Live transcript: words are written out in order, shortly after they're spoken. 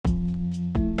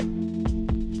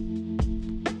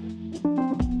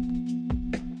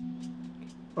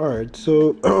Alright,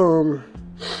 so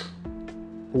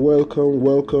welcome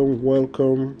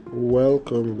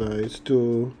guys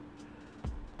to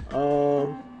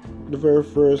the very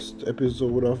first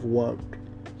episode of what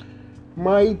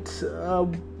might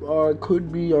or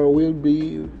could be or will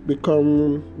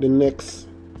become the next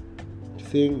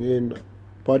thing in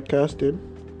podcasting.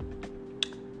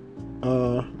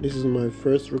 This is my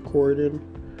first recording,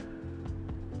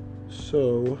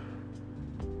 so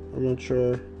I'm not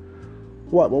sure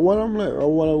what I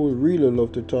would really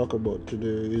love to talk about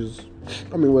today is,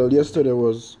 yesterday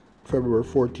was February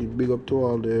 14th. Big up to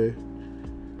all the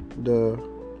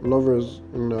lovers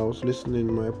in the house listening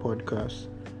to my podcast.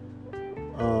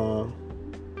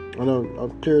 And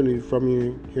I'm clearly, from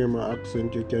you hear my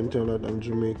accent, you can tell that I'm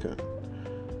Jamaican.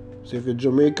 So if you're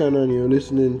Jamaican and you're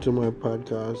listening to my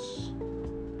podcast,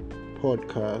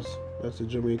 that's a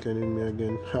Jamaican in me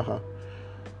again. Haha.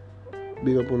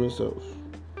 Big up on yourself.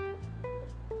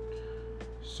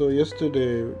 So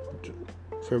yesterday,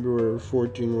 February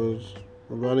 14th, was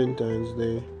Valentine's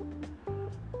Day,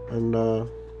 and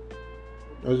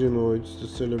as you know, it's the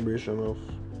celebration of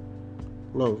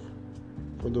love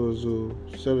for those who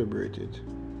celebrate it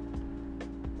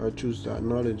or choose to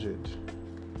acknowledge it.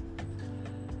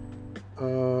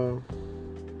 For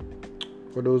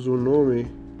those who know me,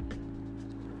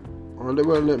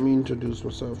 let me introduce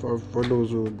myself. For those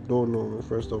who don't know me,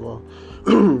 first of all,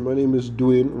 my name is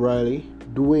Dwayne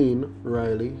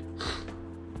Riley.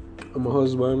 I'm a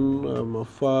husband, I'm a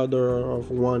father of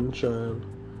one child,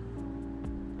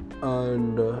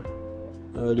 and I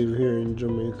live here in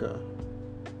Jamaica.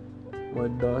 My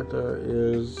daughter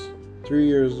is 3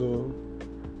 years old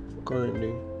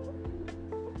currently,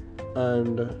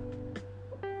 and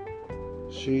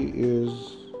she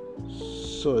is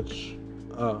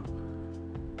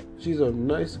she's a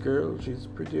nice girl. She's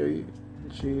pretty.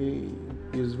 She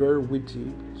is very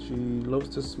witty. She loves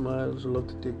to smile. She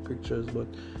loves to take pictures, but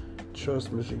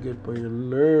trust me, she gets on your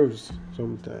nerves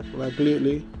sometimes. Like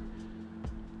lately,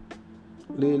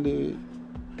 the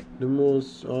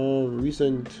most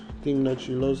recent thing that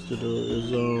she loves to do is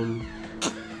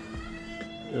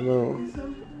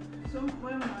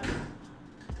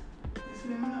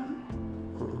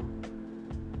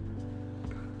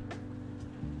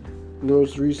the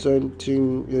most recent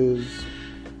thing is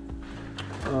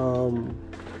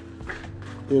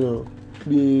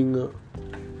being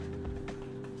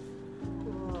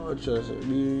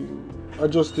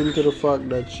adjusting to the fact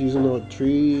that she's now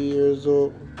 3 years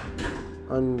old,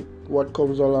 and what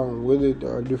comes along with it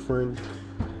are different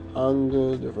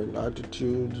angles, different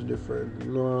attitudes, different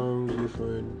norms,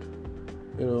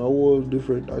 a whole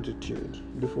different attitude,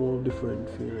 different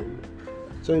feeling.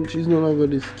 So she's no longer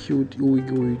this cute,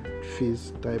 ooey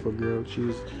face type of girl.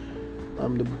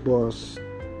 I'm the boss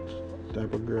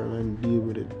type of girl, and deal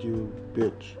with it, you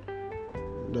bitch.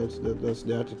 That's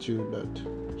the attitude that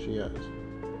she has.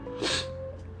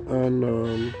 And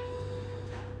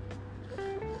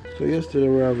so yesterday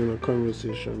we were having a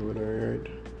conversation with her, right?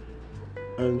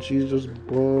 And she's just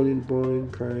bawling,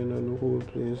 crying on the whole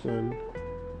place, and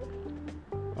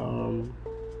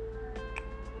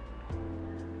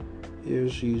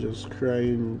she's just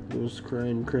crying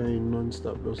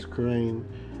non-stop, just crying.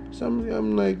 So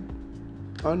I'm like,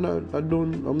 I'm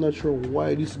not sure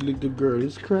why this little girl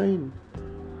is crying.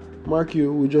 Mark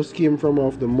you, we just came from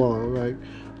off the mall. Like,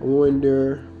 I went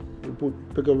there,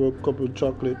 pick up a couple of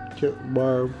chocolate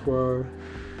bar for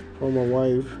my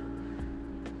wife.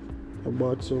 I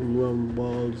bought some rum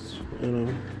balls,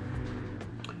 and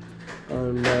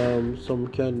some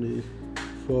candy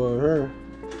for her.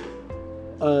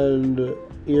 And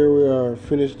here we are,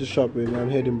 finished the shopping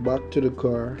and heading back to the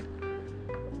car.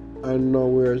 And now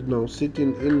we're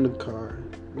sitting in the car,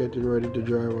 getting ready to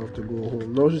drive off to go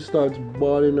home. Now she starts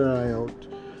bawling her eye out,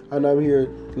 and I'm here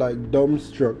like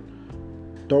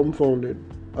dumbfounded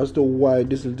as to why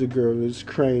this little girl is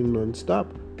crying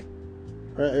non-stop.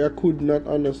 I could not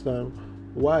understand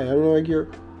why.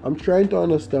 I'm trying to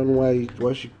understand why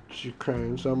she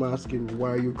crying. So I'm asking,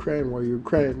 why are you crying?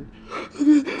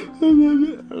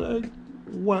 Like,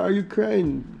 why are you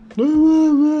crying?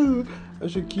 I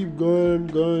should keep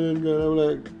going. I'm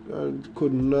like, I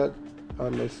could not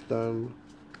understand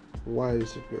why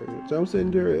it's superior. So I'm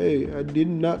saying to her, hey, I did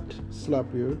not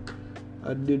slap you.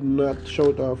 I did not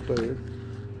shout after you.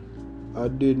 I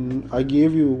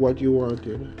gave you what you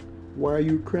wanted. Why are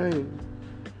you crying?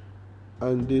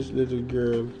 And this little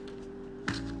girl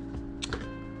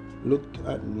looked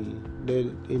at me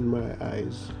dead in my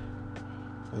eyes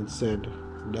and said,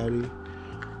 Daddy,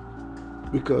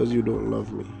 because you don't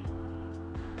love me.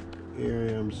 Here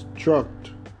I am struck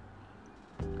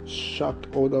shocked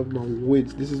out of my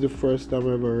wits. This is the first time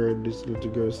I ever heard this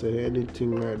little girl say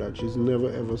anything like that. She's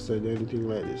never ever said anything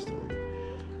like this to me.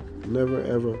 Never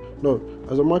ever. No,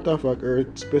 as a matter of fact, her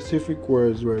specific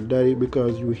words were, "Daddy,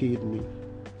 because you hate me."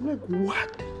 I'm like,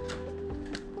 what?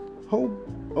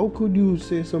 How could you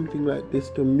say something like this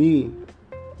to me?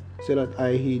 Say that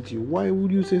I hate you. Why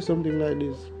would you say something like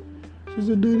this? She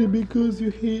said, "Daddy, because you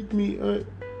hate me."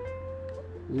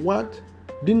 What?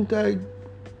 Didn't I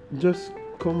just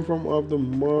come from off the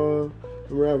mall?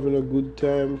 We're having a good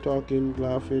time, talking,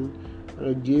 laughing, and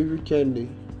I gave you candy.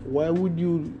 Why would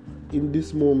you, in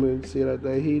this moment, say that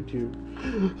I hate you?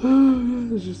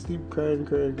 I just keep crying.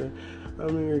 I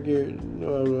mean, again,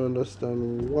 no, I don't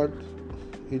understand what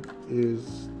it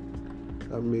is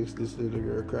that makes this little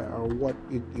girl cry, or what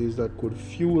it is that could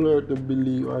fuel her to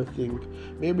believe or think.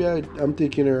 Maybe I'm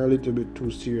taking her a little bit too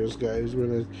serious, guys,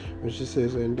 when she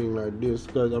says anything like this.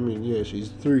 Because, I mean, yeah, she's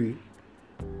 3.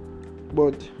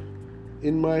 But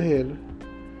in my head,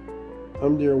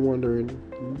 I'm there wondering,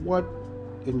 what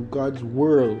in God's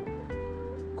world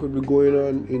could be going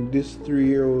on in this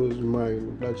 3-year-old's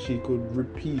mind that she could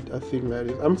repeat a thing like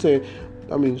this? I'm saying,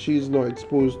 I mean, she's not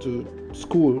exposed to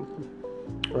school,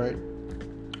 right?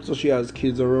 So she has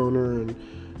kids around her and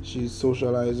she's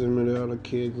socializing with the other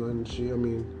kids, and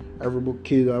every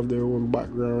kid have their own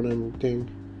background and thing.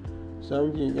 So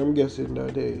I'm guessing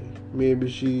that, hey, maybe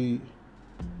she,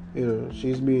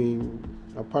 she's being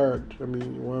a parrot. I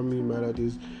mean, what I mean by that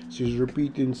is she's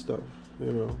repeating stuff,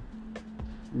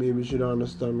 Maybe she don't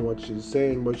understand what she's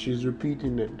saying, but she's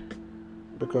repeating it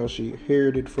because she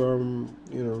heard it from,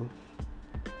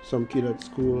 some kid at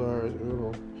school, or,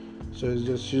 so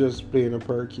she's just playing a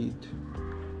parakeet.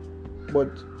 But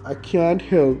I can't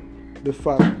help the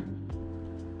fact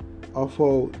of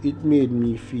how it made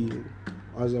me feel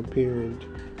as a parent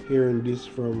hearing this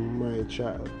from my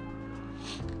child.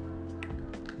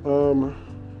 I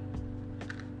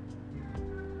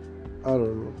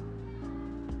don't know.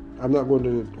 I'm not going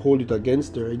to hold it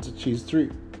against her. She's 3,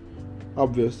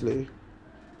 obviously,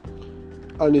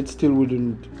 and it still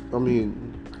wouldn't,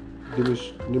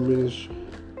 diminish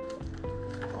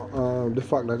the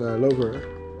fact that I love her,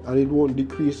 and it won't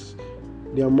decrease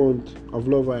the amount of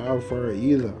love I have for her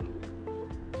either.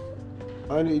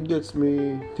 And it gets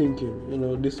me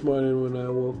thinking, this morning when I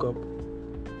woke up,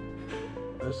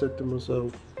 I said to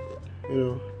myself,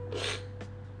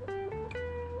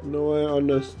 now I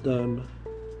understand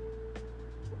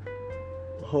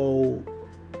how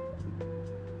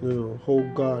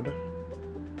God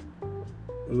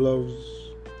loves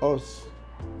us,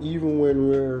 even when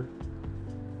we're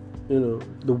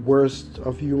the worst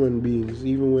of human beings,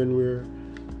 even when we're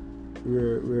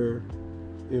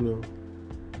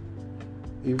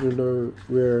even though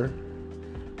we're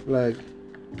like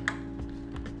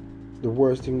the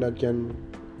worst thing that can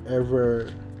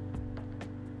ever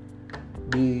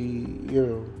be,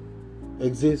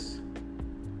 exist.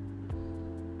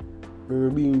 When we're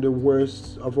being the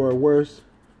worst of our worst.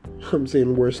 I'm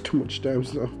saying worst too much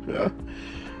times now.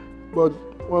 But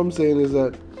what I'm saying is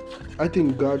that I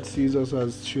think God sees us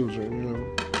as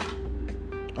children,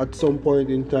 at some point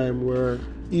in time where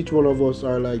each one of us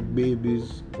are like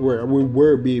babies, where we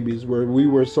were babies, where we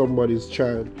were somebody's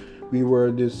child. We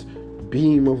were this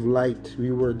beam of light.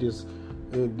 We were this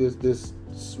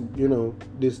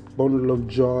bundle of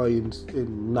joy in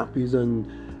nappies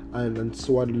and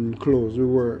swaddling clothes.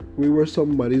 We were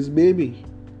somebody's baby,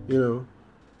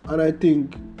 And I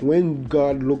think when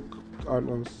God looks at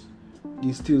us,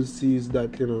 He still sees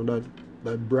that,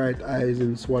 that bright eyes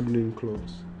in swaddling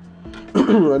clothes.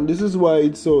 And this is why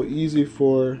it's so easy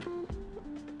for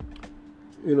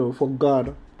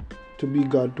God to be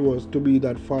God to us, to be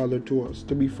that Father to us,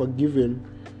 to be forgiving,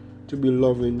 to be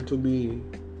loving, to be,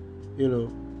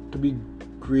 to be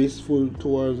graceful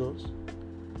towards us.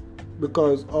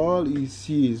 Because all He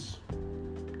sees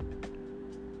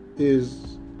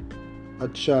is a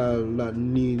child that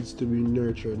needs to be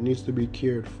nurtured, needs to be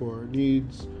cared for,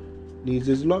 needs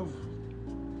His love.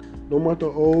 No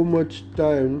matter how much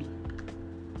time,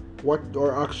 what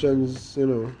our actions,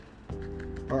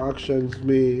 our actions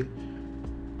may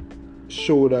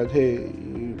show that, hey,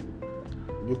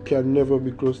 you can never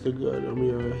be close to God.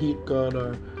 I hate God,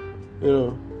 or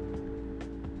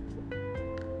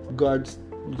God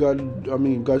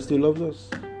still loves us.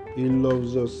 He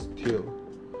loves us still.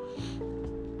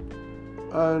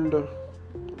 And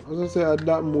as I say, at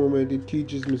that moment, it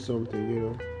teaches me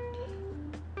something,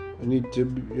 I need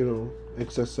to,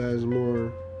 exercise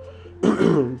more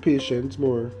patience,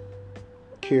 more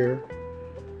care.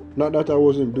 Not that I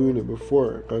wasn't doing it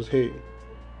before, because, hey,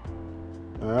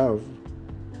 I have.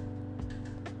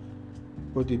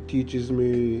 but it teaches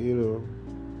me,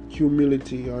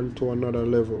 humility onto another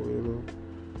level,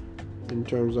 in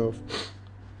terms of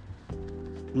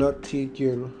not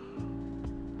taking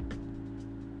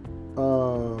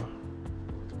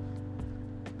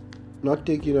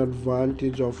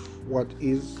advantage of what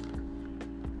is,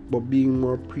 but being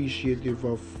more appreciative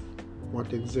of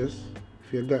what exists,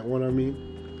 if you get what I mean.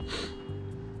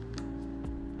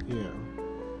 Yeah.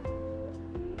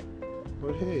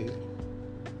 But hey,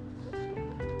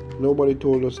 nobody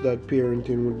told us that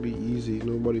parenting would be easy.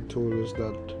 Nobody told us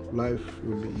that life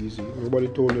would be easy. Nobody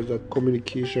told us that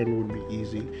communication would be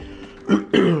easy.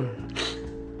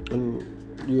 And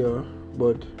yeah,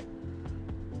 but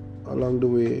along the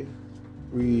way,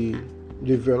 we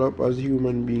develop as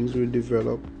human beings. We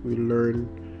develop, we learn,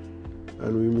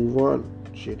 and we move on.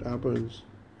 Shit happens.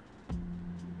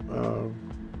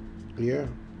 Yeah.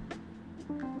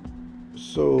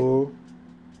 So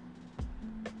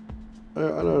I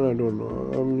don't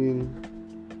know. I mean,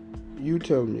 you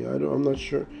tell me. I'm not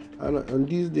sure. And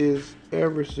these days,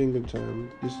 every single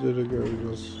time, this little girl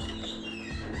just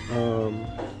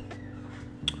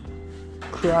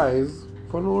cries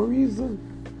for no reason.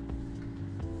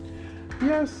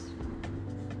 Yes,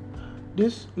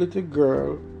 this little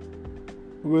girl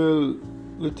will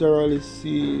literally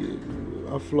see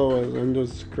a flowers and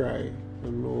just cry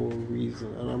for no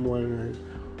reason, and I'm wondering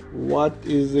what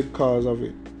is the cause of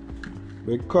it.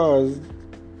 Because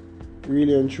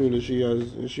really and truly,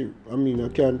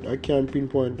 I can't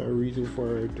pinpoint a reason for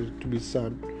her to be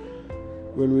sad.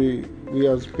 When we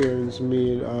as parents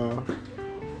made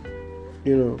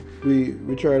we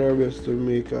tried our best to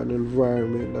make an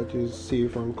environment that is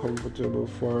safe and comfortable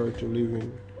for her to live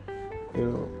in.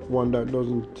 One that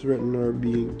doesn't threaten her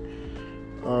being,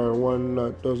 or one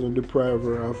that doesn't deprive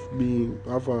her of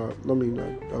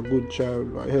a good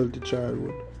child, a healthy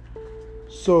childhood.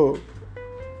 So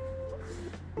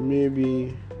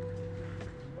maybe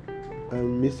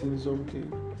I'm missing something.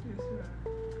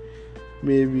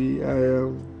 Maybe I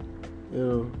am,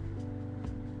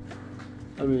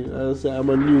 I say I'm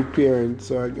a new parent,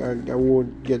 so I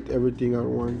won't get everything at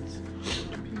once.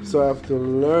 So I have to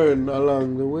learn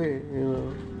along the way,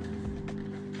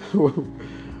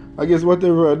 I guess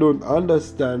whatever I don't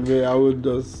understand, I would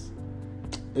just,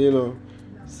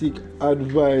 seek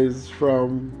advice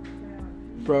from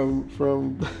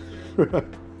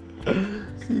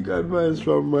seek advice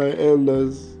from my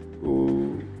elders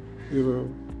who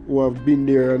have been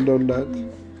there and done that.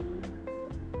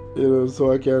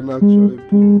 So I can actually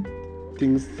put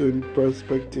things in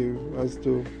perspective as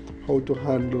to how to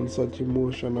handle such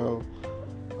emotional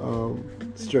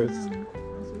stress.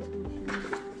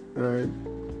 Right?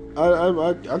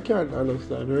 I can't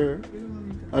understand her.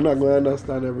 I'm not going to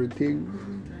understand everything,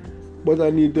 but I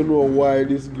need to know why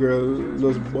this girl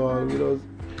just bawls.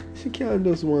 She can't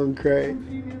just want to cry.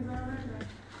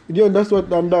 That's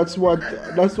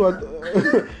what.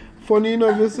 Funny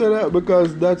enough you say that,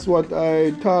 because that's what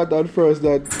I thought at first,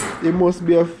 that it must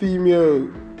be a female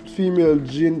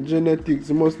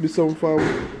genetics. It must be some form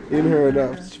in her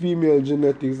that's female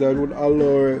genetics that would allow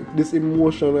her this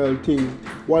emotional thing.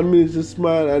 1 minute she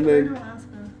smile and then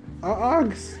I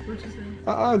asked.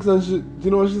 And she, you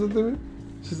know what she said to me?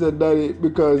 She said, "Daddy,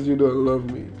 because you don't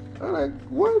love me." I'm like,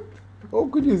 what? How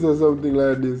could you say something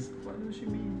like this? What does she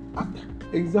mean?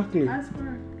 Exactly. Ask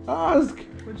her. Ask.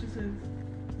 What she says?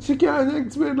 She can't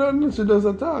explain nothing. She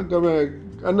doesn't talk. I'm like,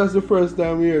 and that's the first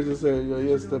time we heard she say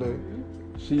yesterday.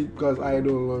 Because I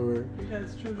don't love her.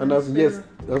 And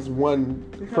that's one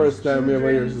first time we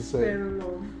ever heard she say.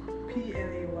 Love,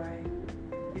 P-L-A-Y.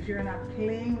 If you're not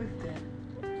playing with them,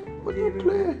 but they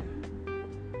play.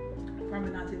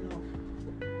 Probably not enough.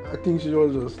 I think she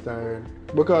was just tired.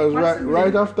 Because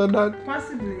right after that.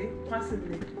 Possibly.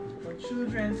 But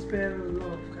children spell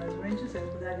love. Because when she says,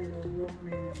 "Daddy don't love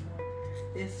me anymore,"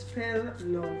 they spell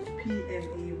love,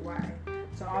 P-L-A-Y.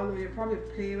 So although you probably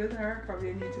play with her,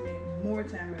 probably need to make more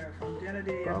time with her. From the other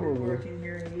day, I've been working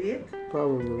here late.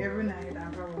 Probably. Every night,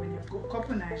 and probably when you go,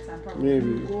 couple nights, and probably maybe.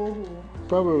 when you go home.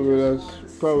 Probably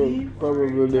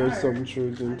there's some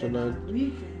truth into that. On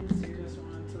weekends, you just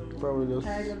want to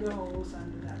tidy up the house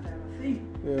and do that type of thing.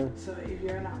 Yeah. So if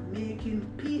you're not making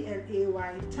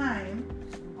P-L-A-Y time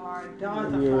or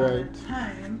daughter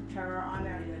time, carry her on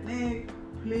your neck,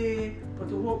 play, but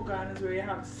the hope garden is where you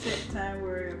have set time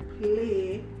where you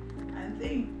play and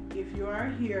think. If you are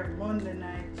here Monday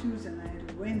night, Tuesday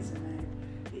night, Wednesday night,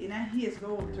 in a haste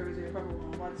go up Thursday, you're probably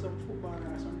going to watch some football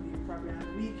or something, probably on the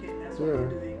weekend, that's what you're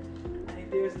doing. And if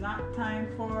there's not time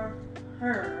for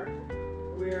her,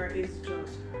 where it's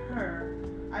just her,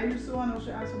 I used to want to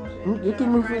she has so much energy You think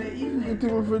on me Friday evening. you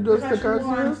think me for just Because take her she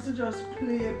wants serious? to just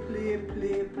play.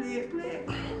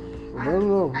 I don't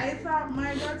know. I thought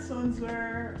my godsons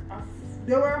were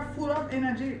they were full of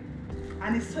energy,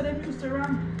 and I saw them used to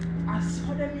ramp.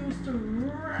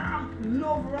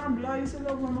 Love ramp. I used to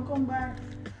love when I come back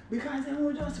because they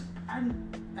were just and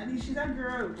she's a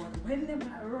girl, but when them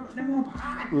up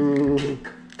hard, kick,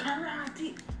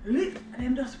 karate, lit, and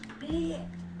them just play.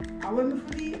 And when we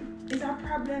leave, it's a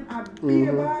problem. I be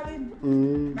balling.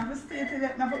 Never stay till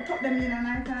that. Never tuck them in at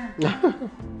night time.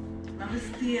 Never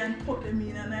stay and put them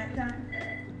in at night time.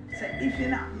 So if you're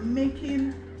not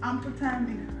making ample time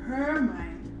in her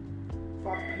mind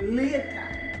for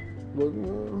playtime,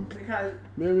 because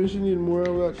maybe she need more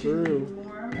of that for real.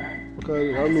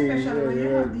 Because I mean, especially when you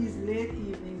have these late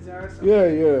evenings or something.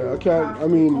 Yeah. I can't. I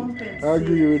mean, I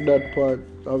agree with that part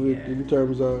of it in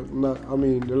terms of not. I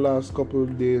mean, the last couple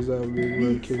of days I've been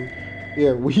working.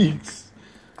 Yeah, weeks.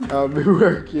 I've been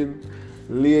working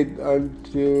late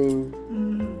until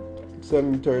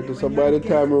 7:30. So by the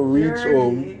time we reach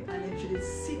home,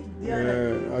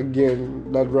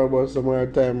 again, that robs us some more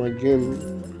time again.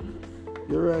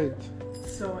 You're right.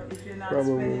 So if you're not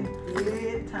spending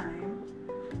playtime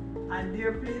and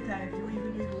their playtime, if you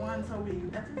even do it once a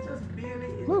week, that is just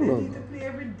barely. They need to play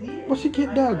every day. But she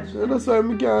get that. That's why I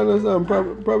can't understand.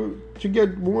 Probably she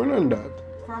get more than that.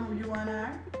 From you and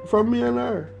her? From me and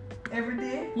her. Every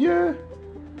day? Yeah.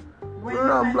 When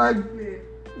I'm like,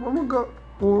 when we go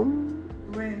home.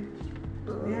 When?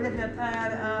 You left your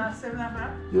tired at 7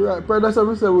 o'clock? You're right. Probably that's what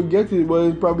we said we get it, but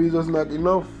it probably just not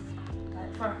enough.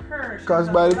 For her. Because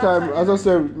by the time, as I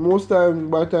said, most times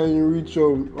by the time you reach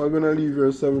home, I'm going to leave here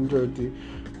at 7:30.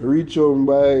 Reach home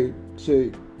by,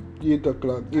 say, 8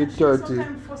 o'clock, 8:30.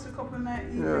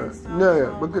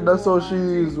 Yeah, because that's how she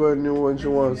is when she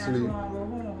wants to sleep.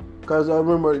 Because I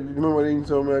remember the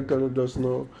incident I told you just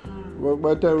now. But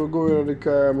by the time we go in the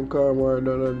car, I'm calm her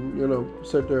down and,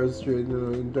 set her straight,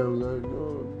 in terms of,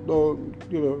 don't,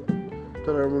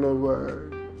 tell her I'm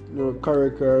love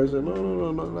correct her. I said,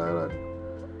 no, not like that.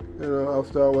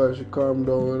 After a while she calmed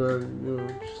down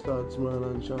and, she starts smiling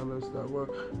and she understands. But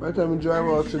by the time we drive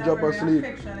out, she drop asleep.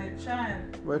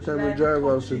 By the time we drive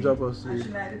out, she drop asleep. And she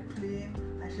liked to play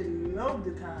and she loved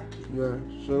the talking. Yeah,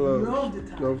 she loved the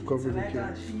talking. Love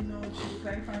communication. So she knows she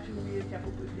like when she will be able to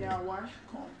put their wash,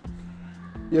 come.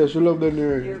 Yeah, she loved the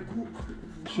new.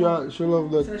 She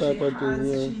loved that so type of thing.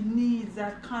 Yeah. She needs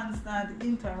that constant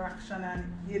interaction, and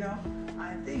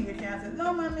I think you can't say,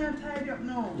 no, man, I'm tied up.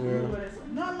 No, yeah.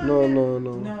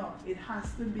 No, it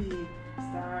has to be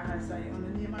Star has on the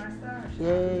name of Star.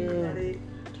 Yeah.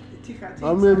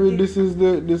 And maybe this is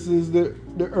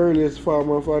the earliest form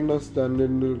of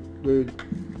understanding the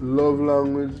love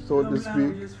language, so to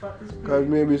speak. Because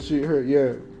maybe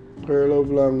her love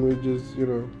language is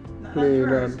playing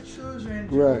and children,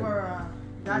 right.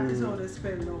 That is how they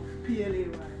spell love, PLAY.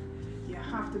 You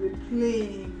have to be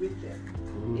playing with them.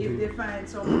 If they find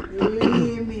some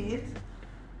playmate,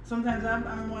 sometimes I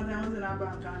remember one time I was in a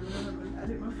bank and I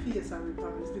did my face out with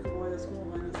Papa's little boy just come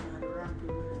over and just started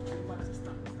ramping with it. I wanted to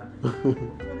stop.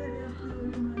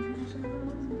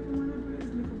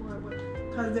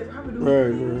 Because they probably don't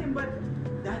play him, but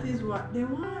that is what they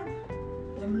want.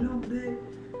 Them love the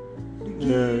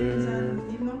games and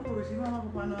even of course you have a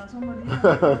partner and somebody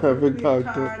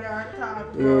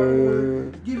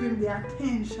give him the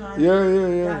attention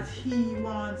that he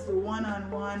wants, the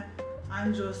one-on-one,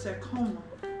 and just say come on.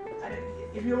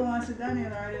 If you want to sit down here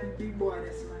or them big boy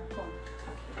that's man come.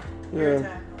 Every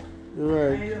time now.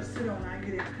 Right. And you just sit down and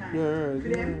give them time.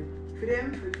 For them,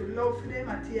 for love for them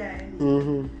and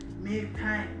TINE. Make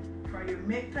time. For you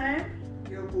make time,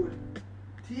 you're good.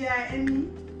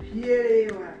 TINE, PLAY.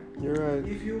 You're right.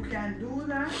 If you can do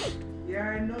that,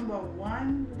 you're number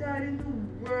one dad in the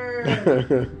world.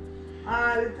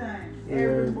 All the time.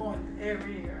 Every month,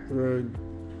 every year. Right.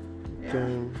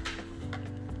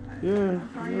 You're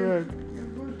right. You're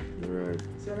good. You're right.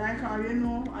 So like how I don't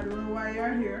know why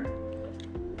you're here.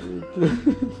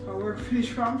 I work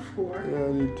finished from 4. Yeah, I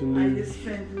need to leave. I just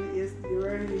you're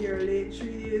already here late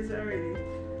 3 days already.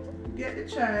 Get the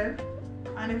child,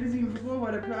 and if it's even go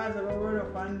over the plaza or roll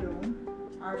up and down,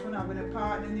 or if you're not going to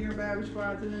park nearby, which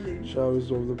part in the lane?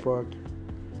 Showers of the park.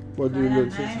 But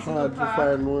it's hard to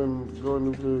find one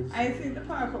going to place. I think the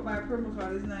park up by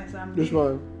Permacar is nice and big. This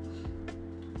one?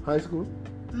 High school?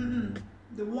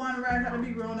 The one right at the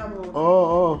big roundabout.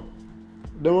 Oh.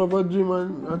 Them have a gym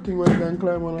and I think we can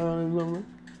climb on and something.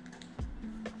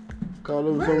 Call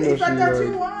them some if that's what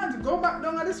you want, go back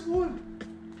down at the school.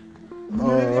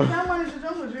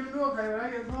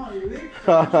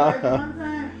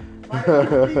 But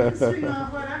you swing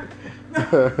off of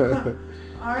that.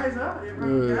 Alright, so you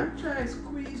can try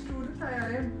squeeze through the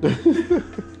tire.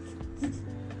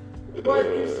 But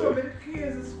if so many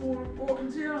kids in school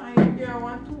open to you and you get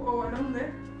 1-2 hours down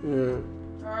there.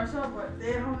 Yeah. Or so, but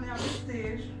they only have a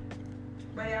stage,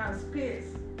 but you have space.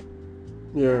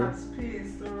 Yeah. You have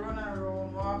space to run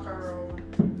around, walk around,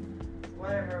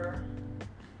 whatever.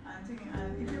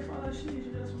 And if you follow she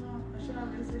just want, she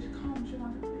have this, she come, she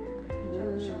want to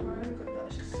play. She want to look at that,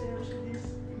 she say she this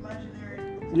imaginary.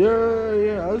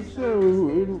 Yeah, I'd say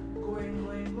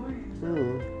Going. So,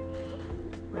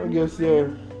 I guess, yeah,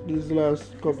 these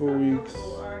last couple of weeks.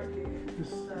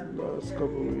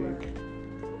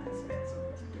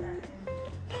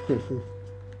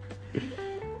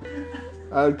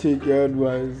 I'll take your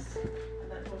advice.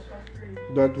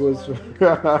 That was for free.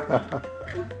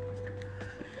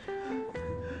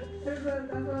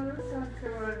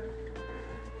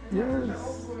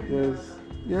 Yes.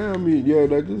 Yeah, I mean, yeah,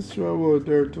 that is true about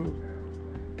her too.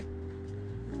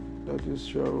 That is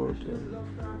true about her.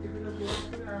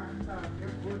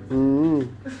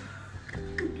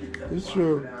 It's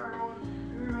true.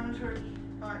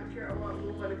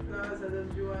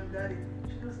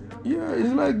 Yeah,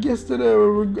 it's like yesterday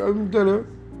I'm telling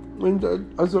her,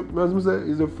 as I said,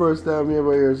 it's the first time I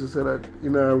ever hear she said that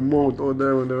in her mouth out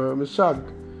there. I'm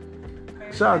shocked.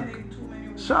 Shocked.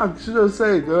 She just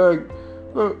said, like,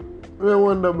 look, I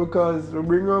wonder because we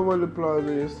bring her over the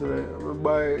plaza yesterday. I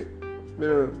buy,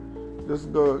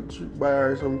 just go buy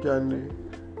her some candy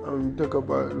and take up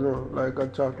a, like a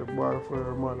chocolate bar for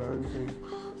her mother and things.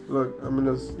 Look, I mean,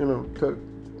 just,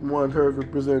 want her to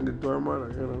present it to her mother,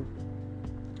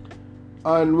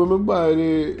 And when we buy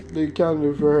the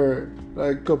candy for her,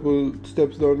 like a couple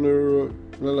steps down the road,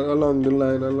 along the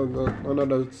line, along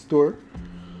another store,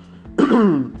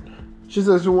 she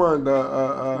says she wants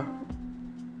a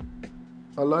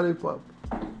lollipop.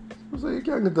 So you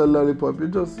can't get a lollipop. We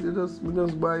just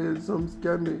buy you some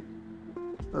candy,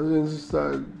 and then she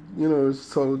started,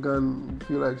 sulk and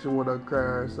feel like she want to cry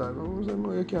herself. I said,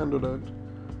 no, you can't do that.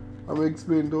 I'm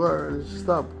explaining to her, and she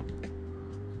stopped.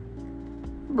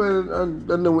 But and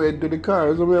then we went to the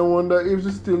car, so I wonder if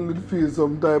she still did feel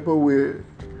some type of way.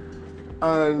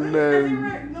 And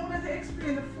then no, let me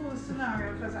explain the full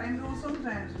scenario, because I know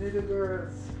sometimes little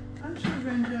girls and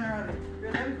children generally,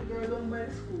 when a little girl down by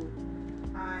the school,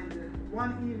 and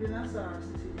one evening I saw her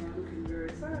sitting there looking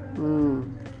very sad.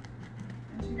 And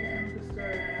she came to the store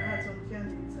and I had some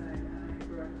candy inside, and I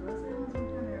brought her. I said, I want some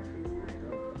candy in your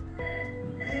face.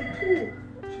 And two,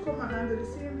 she come back and do the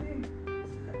same thing.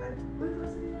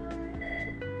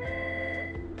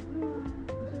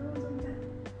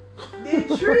 Day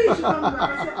 3, she comes back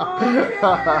and said,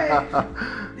 okay,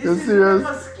 this is serious? A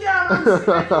scam.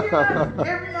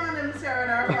 Every now and then we say her in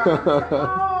our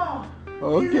car.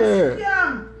 Okay. It's a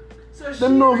scam. So they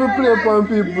know if you play upon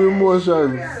people's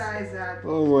emotions. She realized that.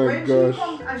 Oh my gosh.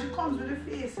 She comes with a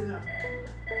face,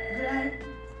 right?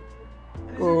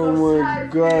 Oh my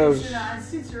gosh. Face, and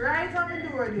sits right on the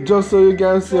door there. Just so you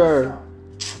can see her.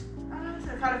 And I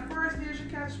said, for the first day she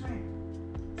catch me.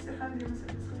 Second day, I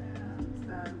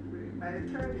said, by the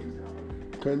third day,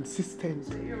 consistent.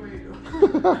 So here we go.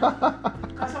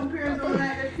 Because some parents don't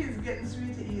like their kids getting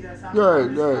sweet to eat. So right.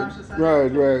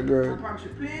 Probably she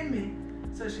playing me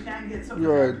so she can get something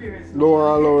from her parents.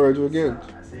 Lower to get. So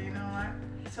I say, you know what?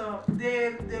 So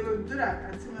they will do that,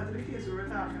 and similar to the kids we were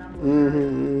talking about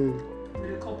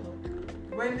with a couple.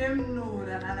 When them know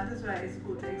that, and that is why it's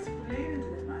good to explain to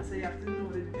them. And so you have to know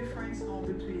the difference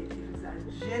between if it's a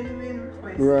genuine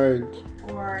request. Right.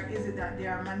 Or is it that they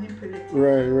are manipulating?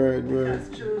 Right. Because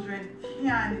children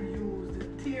can use the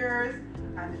tears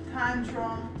and the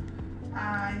tantrum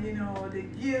and the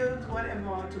guilt,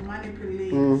 whatever, to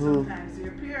manipulate sometimes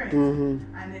their parents.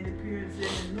 And then the parents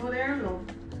know they're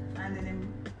loved, and then they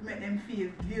make them feel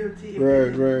guilty if the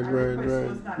request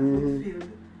was not fulfilled.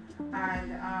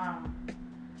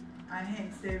 And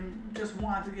hence they just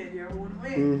want to get their own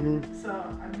way. So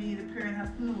the parent has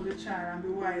to know the child and be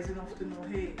wise enough to know,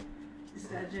 hey, this is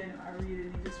that Jen, I really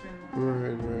need to spend more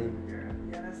time with girl.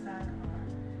 You understand?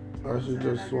 Or she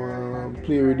just want to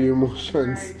play with the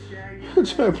emotions. Right.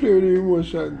 Try to play with the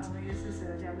emotions. And when your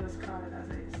sister, they have just called it as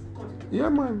a cut it. Yeah,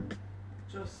 man.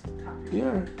 Just tap it.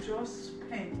 Yeah. Just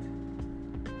spent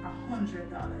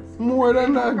 $100. More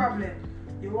than that. No problem.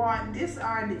 You want this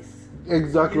or this?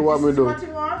 Exactly what we do. What you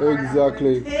want,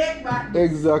 exactly. Take back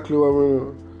this. Exactly what we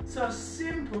do. So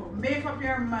simple. Make up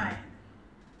your mind.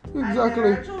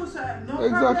 Exactly.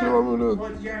 Exactly what we do.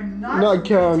 But you're not.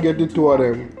 Can't get the two of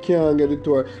them. Can't get the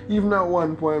two of them. Even at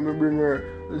one point, we bring her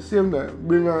the same time.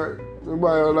 Bring her, we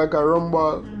buy her like a rum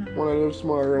ball. one of them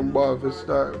small round ball for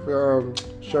start for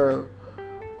Cheryl.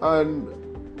 And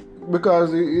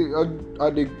because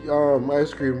at the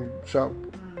ice cream shop,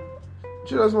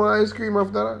 she just want ice cream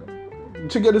after that.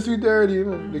 She get the sweet already, you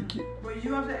know. But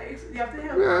you have to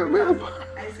help her because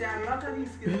I say a lot of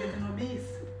these kids getting obese.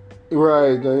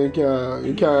 Right, and you have to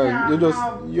be child with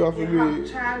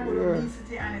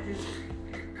obesity, and it is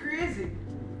crazy.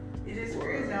 It is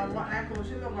crazy. And what like how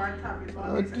she love her tablet, but I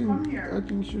think come here. I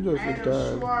think she just retired. I just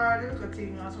show her the little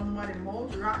thing on somebody's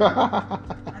mouth, I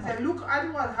said, look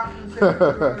at what happens to the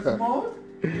girl's mouth.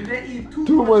 They eat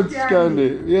too much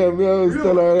candy. Yeah, me I was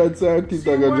telling her that her teeth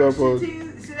are gonna drop out. See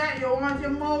that you want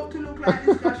your mouth to look like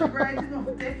this because she bright enough,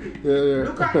 take it. Yeah.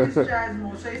 Look at this child's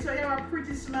mouth. So you say you have a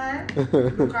pretty smile.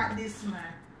 Look at this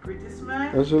smile. Pretty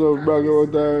smile. And she love brag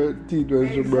about her teeth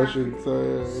when she brushing.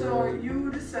 So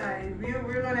you decide.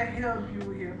 We're gonna help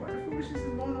you here. But the foolishness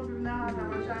is going up if not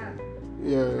have a child.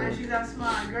 Yeah. And she's a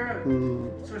smart girl.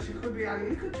 So she could be a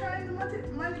little trying to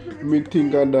manipulate. Me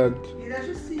think of that. Either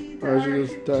she see it or or she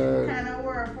just tired. kind of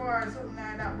work for her or something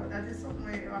like that. But that is something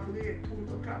where you have to wait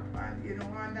 2 o'clock and you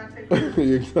don't want that take root.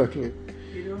 Exactly.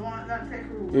 You don't want that take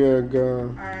root. Yeah,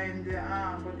 girl. And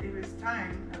but if it's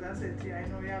time, as I said to you, I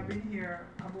know you have been here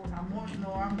about a month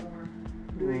now or more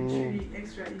doing 3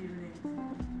 extra evenings.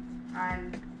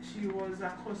 And she was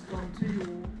accustomed to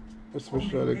you.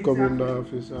 Especially coming in the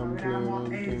office and playing and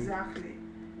things.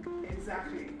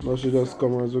 Exactly. Now she just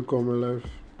come as we come in life.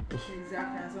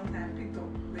 Exactly, and sometimes picked up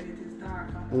when it is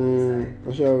dark on the side.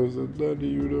 And she always said, Daddy,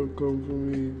 you don't come for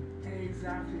me.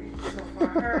 Exactly. So for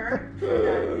her,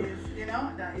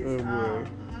 that is,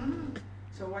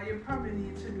 so what you probably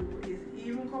need to do is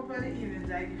even couple of the evenings,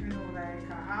 like if you know like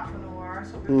a half an hour or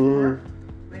so before,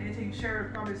 when you think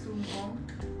Cheryl probably soon come,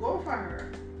 go for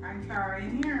her and carry her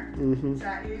in here. So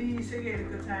at least you get a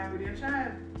good time with your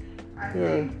child. I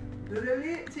think do the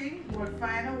late thing, but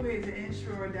find a way to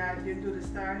ensure that you do the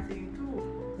start thing too.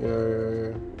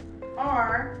 Yeah.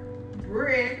 Or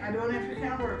break. I don't know if you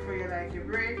can work for you, like you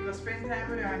break, you spend time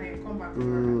with her and then come back to work. I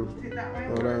don't think that might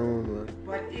work.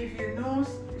 But if you know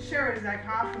Cheryl is like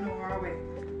half an hour away,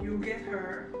 you get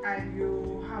her and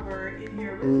you have her in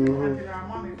here with you until her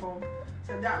mommy comes.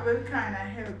 So that will kind of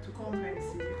help to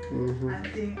compensate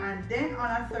and then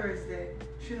on a Thursday,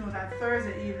 she know that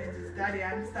Thursday evenings is Daddy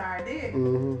and Star Day.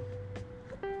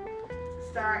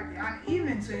 Start an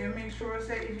evening, so you make sure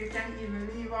say if you can even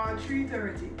leave at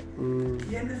 3:30.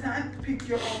 You understand? Pick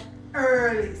you up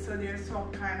early, so there's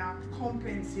some kind of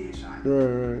compensation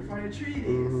for the 3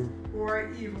 days, or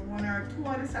even 1 or 2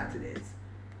 other Saturdays.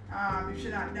 If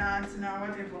you're not dancing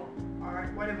or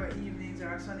whatever evenings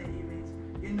or Sunday evenings,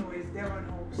 you know it's Devon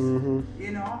House.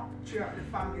 You know, throughout the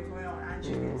family going out and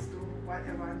she gets to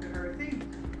whatever and do her thing.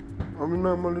 I mean,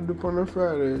 normally do on a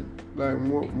Friday, like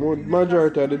more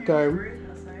majority of the time.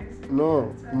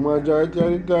 No, majority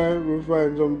of the time we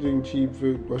find something cheap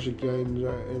for what she can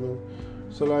enjoy, you know.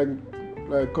 So like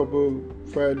couple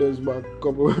Fridays back,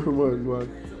 couple months back.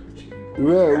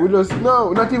 Yeah, we just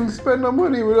not even spend the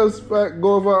money. We just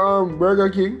go over Burger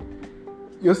King.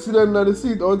 You sit under the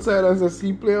seat outside and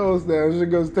see Playhouse there, and she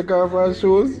goes take off her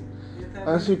shoes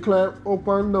and she climb up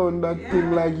and down that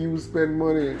thing like you spend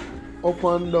money. Up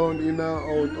and down, in and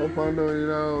out, up and down, in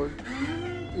and out.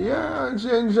 Yeah, and she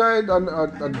enjoyed and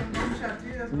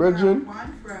Brethren,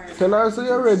 tell her say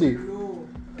you're ready.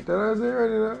 Tell her say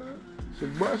you're ready. She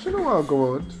don't want to come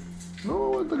out. No, I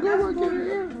want to go back in.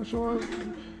 Yeah, she want.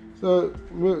 So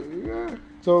yeah.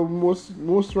 So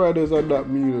most riders are that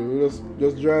meal. We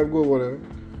just drive go over there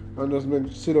and just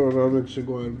sit down and make she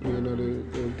go and play another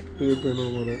play pen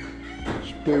over there.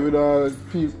 She play with all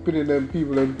pinning them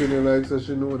people and pinning like so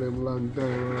she know them long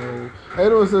time. I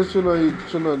don't say she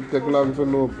not take long for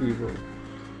no people.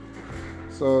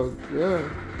 So yeah.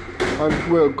 And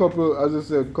well as I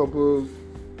said,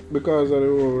 because of the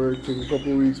whole work thing, a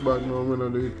couple weeks back now I'm gonna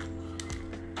do it.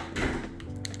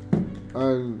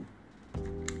 And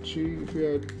if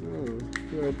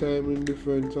you had time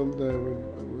indifferent sometime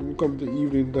when you come to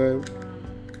evening time,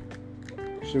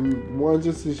 she wants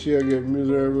to see she get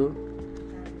miserable.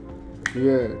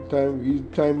 Yeah,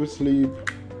 time to sleep,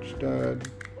 she's tired.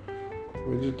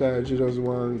 When she's tired she just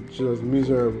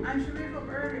miserable. And she wake up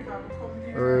early because we come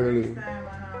here early. This time and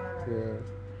all of that. Yeah.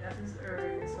 That is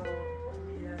early, so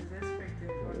that's expected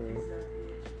for kids that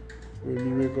age. When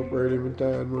you wake up early I'm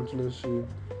tired much less sleep.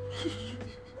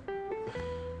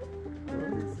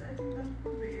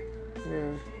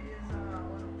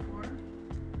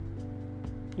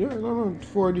 Yeah, no,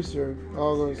 4 this year,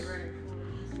 August.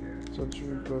 So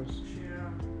 3 plus.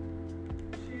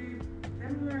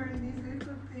 Them learn these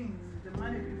little things. The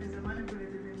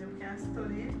manipulative in them can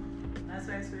study and that's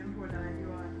why it's so important that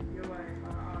you and your wife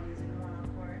are always in one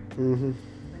accord. Mm-hmm.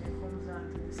 When it comes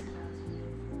down to decisions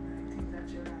making, like things that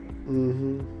you like,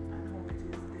 Mm-hmm. and how it is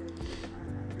dealt,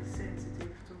 and be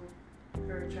sensitive to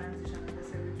her transition. Like I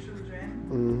said, with children,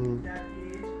 Mm-hmm. that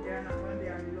age, they're not going to be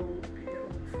allowed to pick their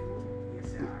own food. You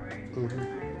say, alright, you're Mhm. going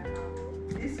to either have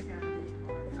this candy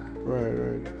or that. Right,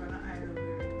 right. You're going to either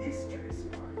wear this dress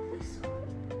or this one.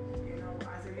 You know,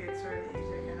 as they get certain age,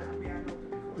 they cannot be allowed to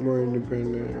be More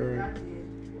independent, right.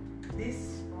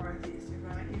 This or this. You're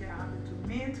gonna either have the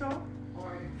tomato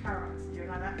or the carrots. You're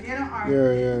gonna, you know, or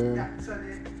Yeah. that. So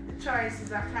the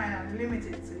choices are kind of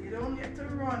limited. So you don't get to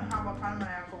run havoc on my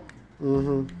account.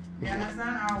 Mm-hmm. You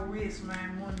understand? Or waste my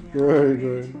money. Right,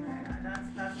 Anything like that.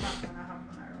 That's not gonna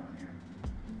happen around here.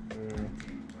 Yeah.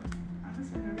 But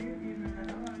honestly, the real even I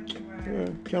don't want to think about it.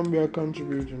 Yeah, can be a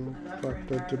contributing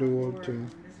factor to the whole thing.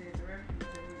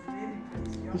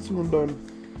 It's soon done.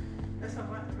 That's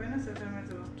when I said to me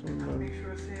to make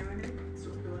sure say when it so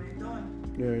done it done.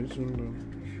 Yeah, it's soon done.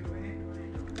 Make sure when it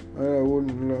done. I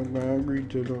wouldn't like, I agree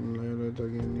to nothing like that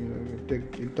again. You know,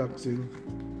 take it taxing.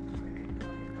 When it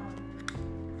done.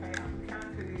 I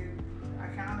calculate. I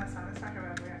can understand the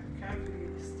sacrifice. I have to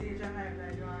calculate the stage of life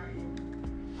that you are in,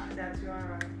 and that you are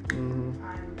at, Mm-hmm.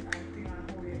 and think on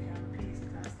how you can pace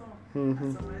it and stuff. Mm-hmm.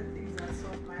 And some of the things that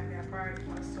some might be a priority,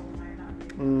 but some might not be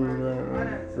a Mm,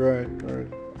 priority for right, others. right.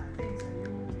 And things that you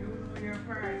know your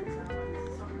priorities and what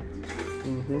is something to do.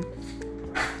 Mm-hmm.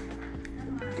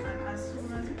 And as soon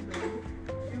as it done,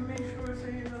 you make sure so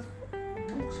you just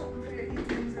book something for your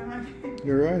evenings and like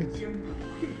You're right. you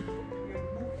book it,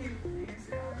 and you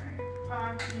say, alright,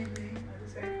 park evening,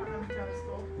 as I say, economical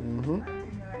stuff, Mm-hmm. and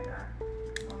things like that. I'm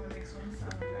gonna make some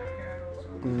sandwich like carrots or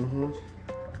Mm-hmm. you know,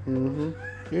 Mm-hmm.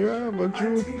 Yeah, but and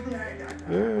true. things like that.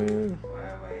 Yeah.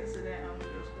 Whatever yesterday, I'm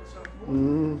just go some food.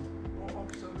 Mm-hmm. Go up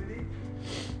so with it,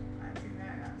 and things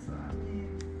like that. So I mean,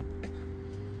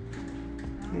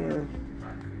 Yeah. if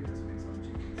I could just make some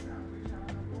chicken sandwich and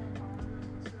a bowl, I would just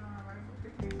go sit down and write for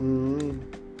picnic. Mm-hmm.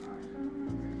 Alright,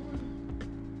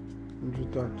 You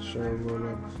talk to Cheryl about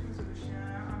that.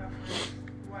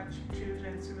 watch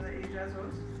children similar age as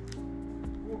us.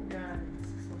 Walk gardens.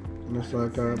 It's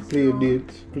like a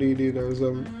play date or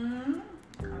something. And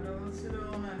don't sit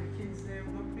down and the kids they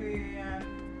go play and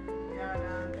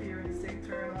parents take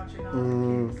turn watching all the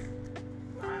kids.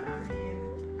 And I mean,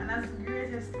 and that's the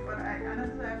greatest. But and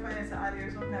that's why I find it's odd here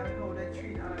sometimes how they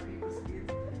treat other people's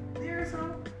kids. There's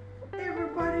some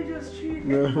everybody just treat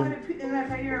everybody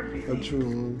like a European. That's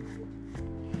true.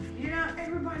 You know,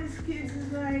 everybody's kids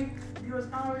is like, there was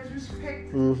always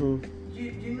respect. Mm-hmm.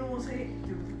 You know, say,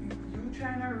 you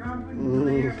trying to ramp with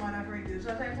your man for this. So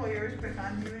that's how you respect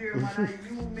and you your man and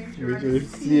you make sure With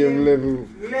it's the the same level. of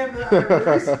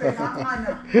respect and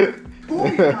honor.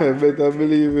 Better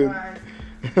believe it. Right.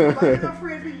 But you're not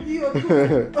afraid to deal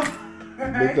too.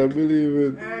 Right? Better believe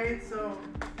it. Right, so,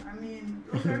 I mean,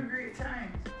 those are great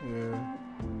times. Yeah.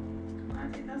 I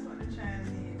think that's what the child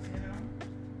needs, you know.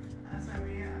 That's why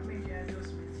we make your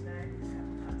adjustments like this and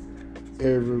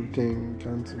consider. Everything,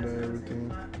 consider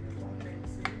everything. I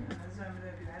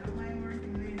don't mind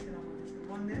working late, you know, but it's the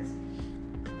Mondays,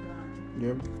 I'm gone.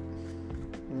 Yep.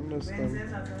 Understand. Wednesdays,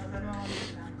 as long as I don't want it,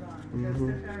 I'm gone. Because if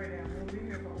I already, I'm going to be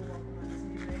here for over this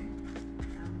evening.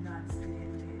 I'm not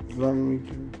staying late. Long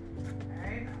weekend.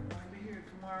 Alright, I'm going to be here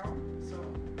tomorrow, so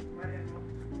whatever.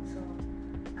 So,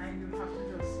 and you have to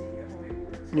just see how it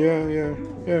works. Yeah.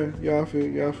 You have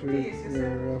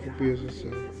to pace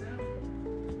yourself.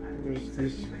 There's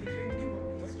this. Even if you give up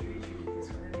these 3 weeks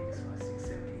for the next 6,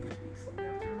 7, 8 weeks, you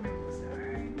have to remember, so,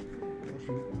 alright?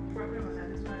 Problem is that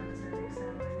this one is the next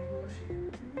time when you negotiate.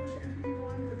 Negotiate if you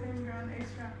want to put 10 grand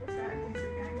extra, so at least you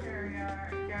can carry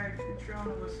the throne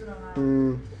of a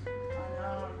son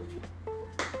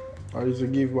Or is a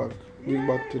give back. Give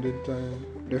back to the time.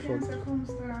 Effort.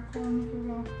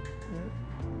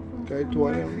 Okay,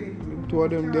 two of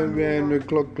them then behind the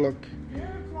clock. Yeah,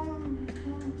 come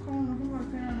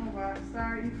over,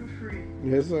 sorry for free.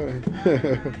 Yes, sir. And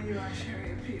you are sure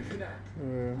you pay for that.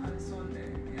 Yeah. On Sunday,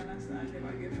 you understand? You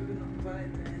never get food on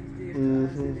Valentine's Day, Mhm.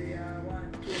 Thursday, Day,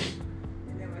 1, 2.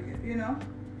 You never get, you know?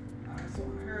 So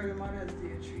her Mother's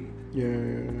Day treat. Yeah.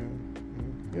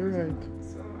 You're right.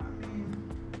 So, I mean,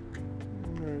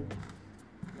 Right.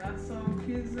 that's how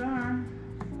kids are.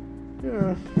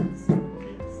 Yeah. So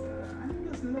kids, I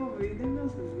think just love it. They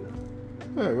just love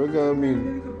it. Yeah, we're gonna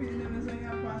mean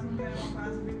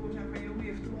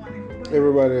Everybody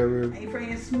everybody ever. and from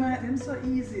your smile, them so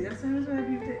easy. That's why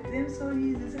people take them so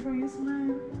easy. Say from your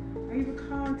smile, or you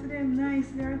call to them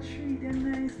nicely or treat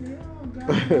them nicely. Oh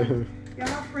God, you're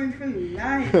a friend for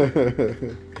life. Yeah,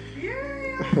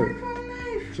 you're a friend for life.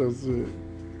 Just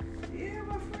Yeah,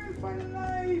 my friend for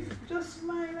life. Just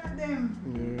smile at them.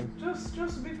 yeah.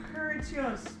 Just be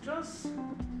courteous. Just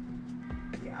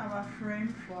you have a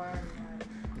friend for life.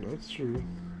 That's true.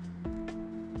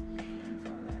 Friend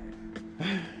for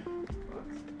life. But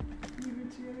give it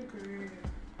to your career.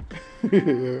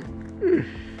 Yeah.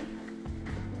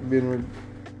 Been with,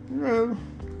 well,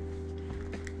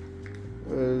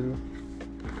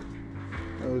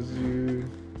 as you,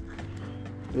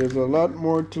 there's a lot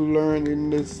more to learn in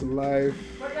this life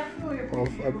But you have to know your of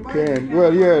people. a Everybody parent. can't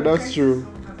Well, yeah, have that's sex. true.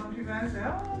 Some people say,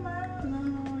 oh man, no.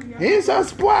 You He's a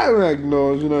spoiled, like,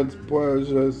 no, she's not spoiled,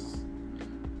 just,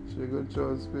 she got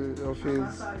just of I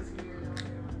his. saw this video when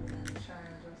the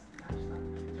child just dashed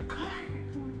up. I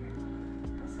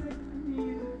said, I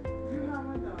mean, you have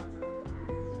a daughter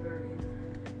who is very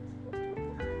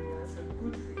independent. And that's a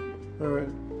good thing.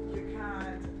 Alright. You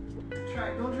can't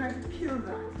don't try to kill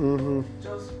that. Mm-hmm.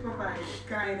 Just provide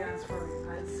guidance for it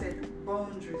and set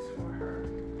boundaries for her.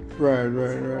 Right. But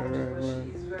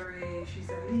she's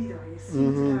a leader. You see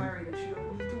Mhm. her already. She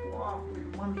don't need to walk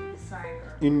with mommy beside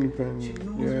her. Independent. She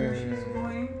knows where she's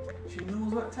going. She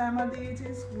knows what time of day it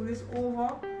is. School is over.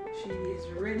 She is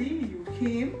ready. You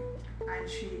came, and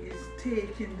she is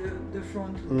taking the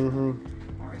front load.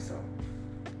 Mm-hmm. Alright, so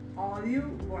all you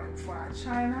want for a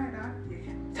child like that, you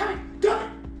can time done.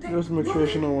 Just make sure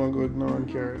she don't want to go down and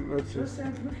carry it. That's Just it.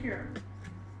 say, look here.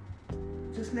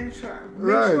 Just make sure.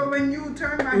 Right. Make sure when you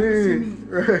turn back, you see me.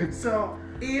 Right. So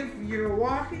if you're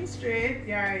walking straight,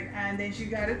 right, and then she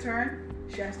got to turn,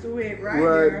 she has to wait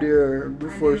right there And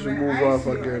before then she when move I off see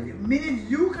you, again. the minute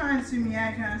you can't see me,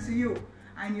 I can't see you.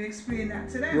 And you explain that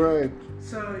to them. Right.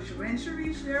 So when she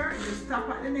reach there, you stop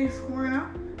at the next corner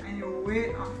and you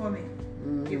wait up for me.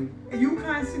 Mm-hmm. If you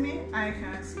can't see me, I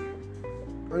can't see you.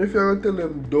 And if you're going to tell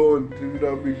them don't, it would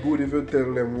have been good if you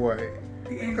tell them why.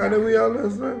 Can we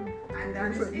understand? And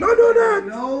that is No, do that.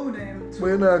 Allow them to. But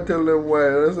you not tell them why.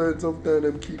 That's why sometimes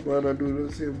them keep on and do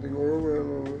the same thing over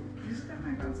and over. You see that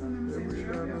my godson and Yeah, say, we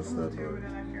 "Sure, understand you that.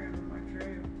 then I carry them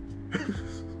back trail."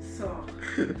 So,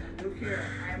 look here,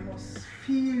 I must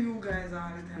feel you guys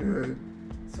all the time. Right.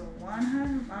 So one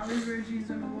hand, I always wear jeans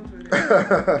when I go to the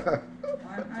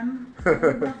one hand,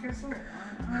 back yourself.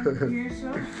 One hand, here,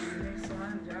 so next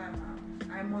one, jam.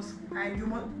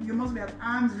 You must be at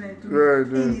arm's length to me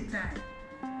Right, anytime.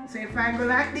 So if I go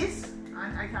like this,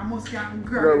 and I must can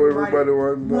grab Grab everybody everybody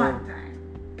one time.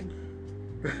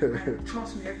 And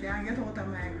trust me, if you can't get out of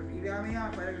my grip, if you have me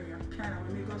off, you can't.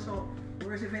 When you go so,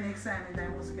 where's if any excitement, I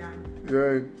must can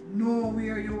Right. know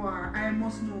where you are. I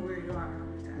must know where you are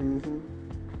all the time. Mm-hmm.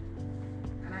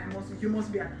 And you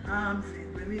must be at arm's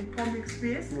length. When we in public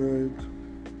space, Right.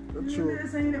 That's you true. be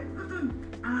saying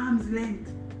arm's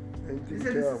length. They Anything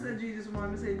said this is can. a Jesus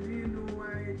one. They said, do you know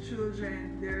why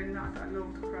children, they're not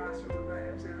allowed to cross road by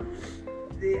themselves?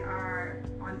 They are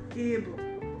unable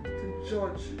to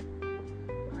judge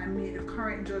and make the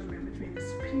correct judgment between the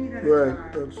speed of the Right.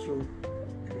 car That's true.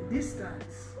 and the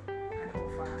distance and how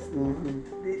fast.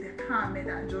 Mm-hmm. They can't make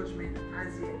that judgment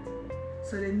as yet.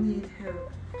 So they need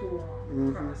help to walk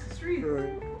across the street.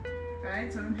 Right.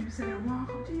 Right? So when people say they walk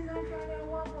up, Jesus, I can't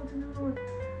walk out in the road.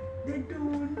 They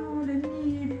don't know they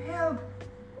need help.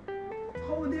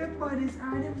 How their bodies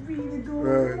are, they really don't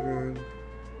Right. know. Right.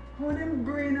 How them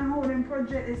brain and how them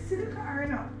project, they see the car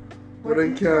now. But they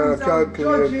in can't terms of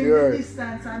calculate, judging right. the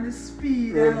distance and the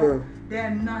speed, and all,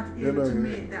 they're not able not to really,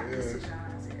 make that yeah. decision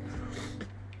as yet.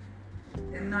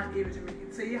 They're not able to make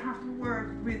it. So you have to work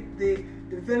with the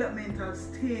developmental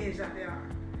stage that they are.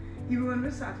 Even when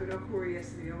we sat with Okori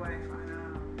yesterday, your wife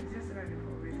and it's yesterday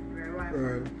before with your wife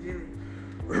Right. and Jilly.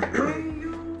 When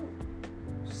you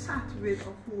sat with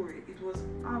Okori, it was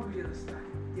obvious that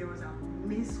there was a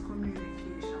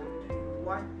miscommunication between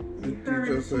what he The heard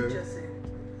the teacher teacher said. said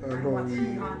And and how what we he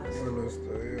understood.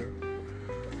 understand,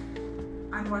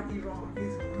 and what even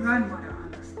his grandmother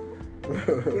understood.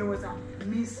 There was a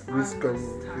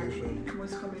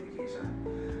miscommunication.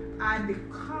 And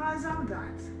because of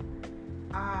that,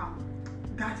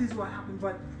 that is what happened.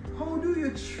 But how do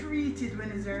you treat it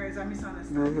when there is a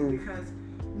misunderstanding? Mhm. Because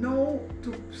no,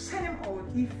 to send him out,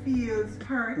 he feels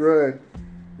hurt. Right.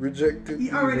 Rejected.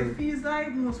 He already even. feels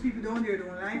like most people down there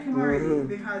don't like him already, Mhm.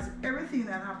 because everything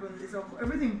that happens is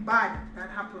everything bad that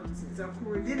happens is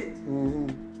Okori did it. Mm-hmm.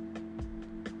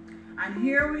 And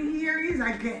here he is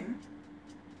again,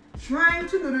 trying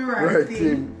to do the right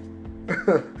thing.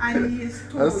 And he is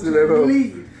told to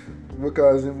leave.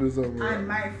 Because him do something. And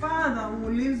my father, who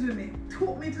lives with me,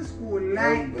 took me to school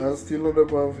like I'm still on the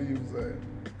pan for you side.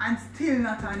 and still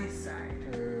not on his side.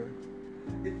 Yeah.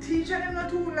 The teacher them not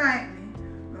too like me.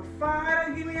 My My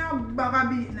father give me a bag of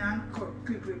beating and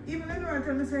clip. Even though I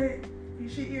tell me say,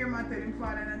 she hear my tell him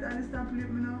father and daddy stop flip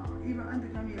me now. Even Auntie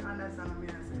Camille understand what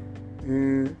I say.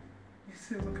 You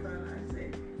see my father, I say,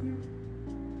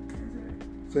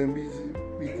 so I'm busy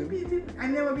beat him? I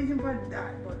never beat him for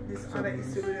that, but this other is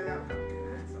still with the laptop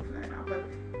and stuff like that. But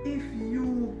if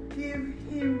you give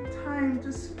him time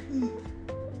to speak,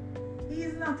 he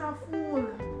is not a fool.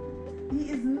 He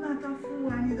is not a fool,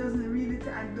 and he doesn't really.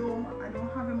 I don't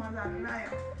have him as a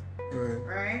liar,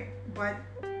 right? But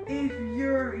if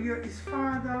you're his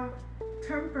father,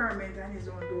 temperament and his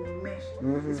own don't mesh.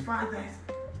 His father is,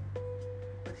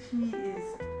 but he is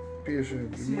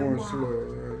patient, more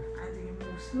slow. I think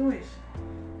he's more slowish.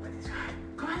 But he's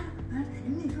come on,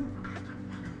 you need to.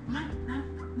 Man.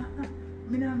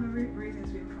 Me not have no reasons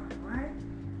to be father, right?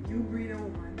 You breed a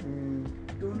woman.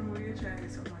 Don't know where your child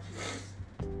is so much.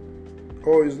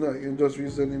 Oh, it's not. You just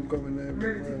recently coming there.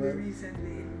 Relatively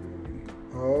recently.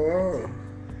 Oh.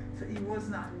 So he was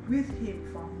not with him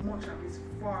for much of his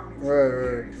formative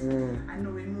years. I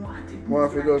know he wanted. What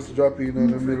if he just drop in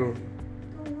the middle?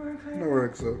 Don't work like that. Don't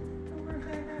work so. Don't work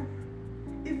like that.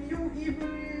 If you even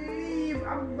leave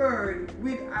a bird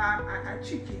with a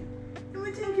chicken, you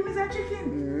would think him is a chicken.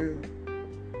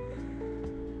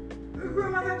 You grow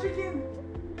him as a chicken.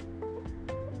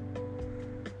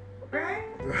 Right?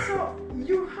 So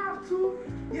you have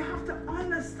to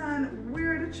understand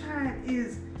where the child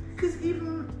is. Because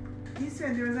even he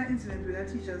said there was an incident with a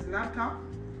teacher's laptop.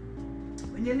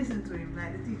 When you listen to him,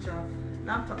 like the teacher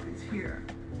laptop is here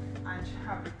and she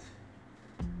have it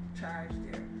charged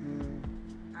there.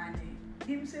 And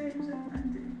him said,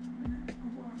 Auntie,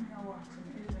 I walk some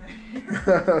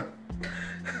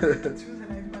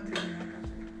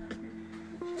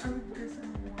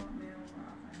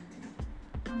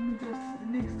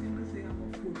the next thing I say I'm a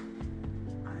fool,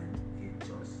 and it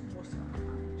just must have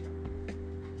happened.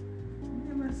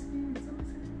 Never seen someone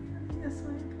say, yes,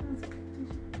 my class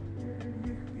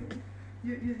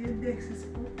your dex is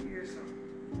up here, so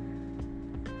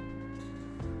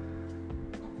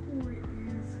who is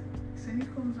so he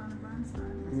comes on the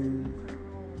bandstand and says, look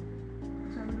around.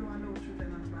 So we don't allow children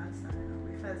on the bandstand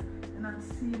because they're not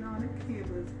seeing all the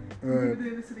cables. Right. You're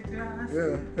able to see the glass.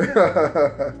 Yeah,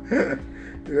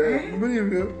 right? Believe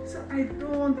you. So I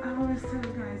always tell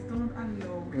guys, don't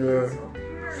allow kids up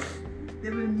here. They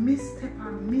will misstep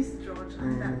and misjudge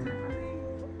and that type of thing.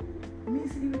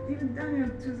 Even Daniel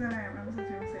Tuesday night, I'm saying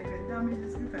to him, if you damage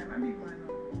this guitar, my big man,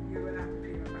 you're going to have to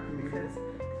pay me back because the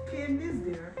cable is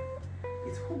there,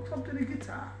 it's hooked up to the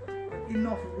guitar, but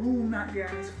enough room not there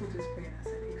and his foot is playing. I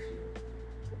said, if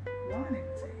you want it,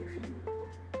 if you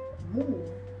move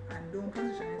and don't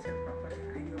position yourself properly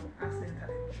and you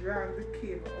accidentally drag the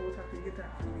cable out of the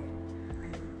guitar and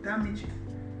you damage it,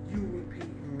 you will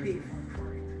pay for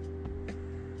it.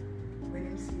 When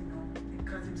him see now,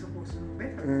 because he's supposed to know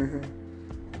better,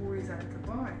 Corey is a little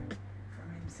boy. From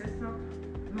him set up,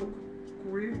 look,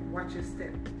 Corey, watch your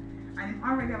step. And him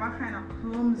already have a kind of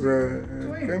clumsy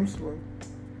to him.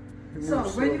 So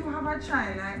when you have a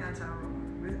child like that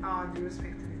around, with all due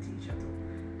respect to the teacher too,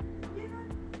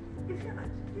 if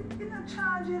you're not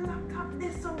charging your laptop,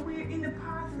 there's somewhere in the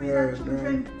pathway that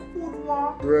children could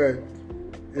walk. Right.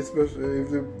 Especially if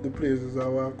the places are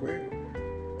walkway.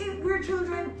 Where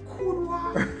children could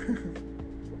walk.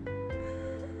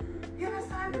 You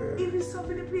understand? If it's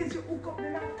something in the place, you hook up the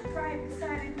laptop right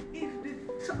beside it. If the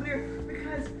something there,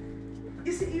 because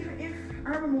you see, even if I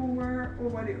remember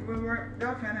we were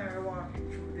Doc and I were walking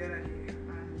through the other day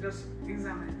and just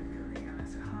examining the building, and I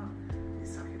said,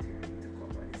 this socket here need to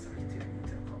cover, this socket here need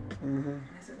to cover. And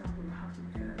I said, I'm going to have to,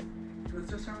 because it was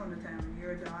just around the time when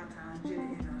your daughter and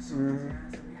Jilly in our schools here, and I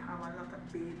said, we have a lot of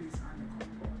babies on the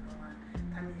compound now, and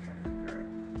Tamika and girl,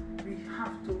 we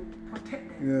have to protect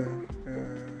them.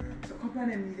 So a couple of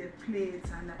them needed plates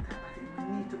and that type of thing. We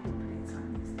need to put plates on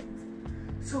these things.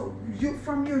 So you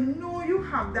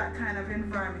have that kind of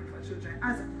environment for children.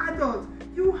 As adults,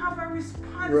 you have a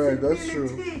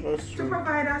responsibility that's true. To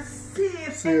provide a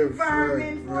safe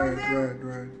environment for them.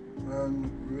 Right.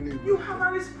 Really you have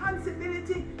a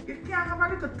responsibility. You can't have a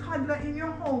little toddler in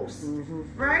your house,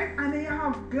 right? And then you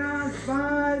have glass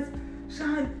bars.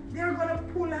 So they're gonna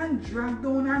pull and drag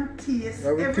down and taste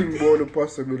everything. Think about the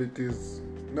possibilities,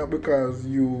 not because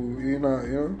you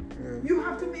know. You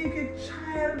have to make a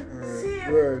child safe.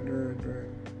 Right.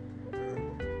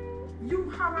 You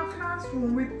have a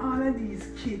classroom with all of these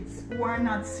kids who are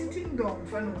not sitting down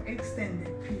for no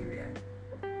extended period.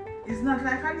 It's not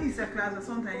like a Lisa class where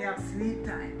sometimes you have sleep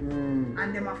time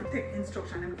and them have to take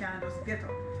instruction and can't just get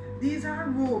up. These are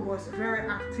robust, very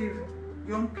active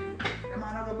young people. Them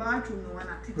not go bathroom no and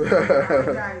I teach them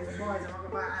guys, boys, them go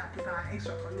back and put on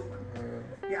extra cologne.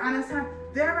 You understand?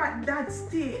 They're at that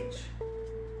stage,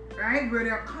 right, where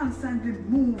they're constantly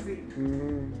moving.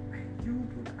 And you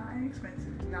put an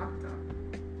expensive laptop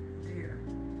there.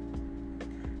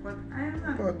 But I am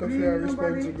not part of your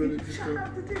responsibility. You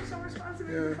have to take some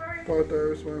responsibility for it. Part of your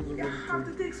responsibility. You have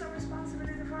to take some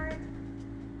responsibility for it.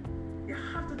 You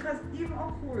have to, because even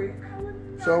Okuri, I would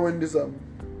not. So when this happen?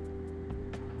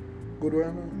 Good one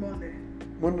now? Monday.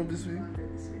 Monday this week? Monday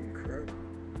this week. Crap.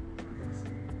 This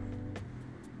week.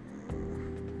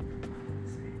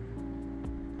 This week.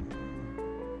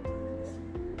 Monday this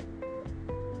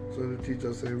week. So the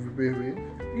teacher say we pay me?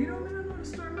 You don't know the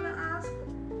story. I'm gonna ask.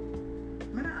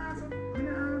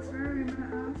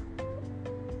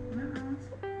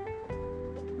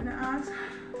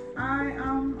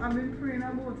 I've been praying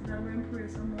about it. I've been praying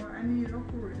some more. I need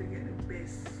Okuri to get the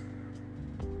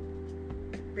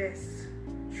best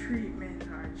treatment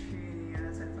or training. And I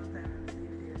said sometimes I'm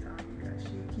sleeping there talking because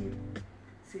she keep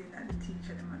saying that the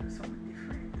teacher them do something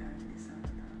different and this and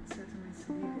that. I said to me,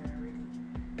 Sylvia already.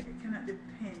 You cannot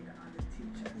depend on the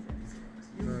teachers themselves.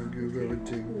 You have to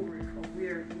take Okuri from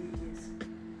where he is.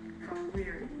 From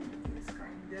where he is.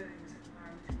 Because then it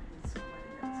was somebody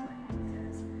else like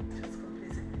because just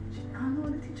complacent. I know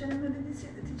the teacher them not did this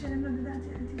yet, the teacher them not did that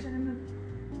yet, the teacher them not.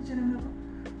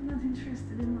 I'm not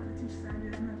interested in what the teachers are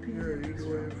doing. I'm not paying attention.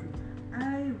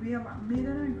 We have made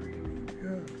an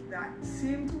agreement that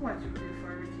same to what you did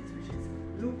for Ricky's, which is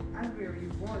look at where he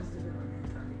was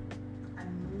developmentally and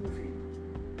moving.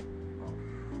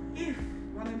 If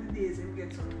one of the days he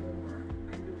gets some homework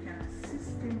and you can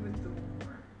assist him with the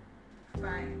homework,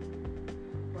 fine.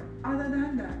 But other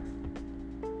than that,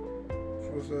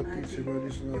 you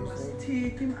must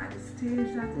take him at the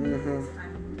stage that he is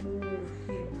and move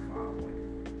him forward.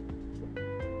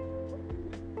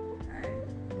 Right?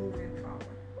 Move him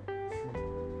forward.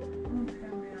 Don't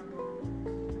tell me about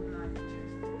I'm not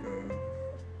interested.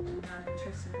 I'm not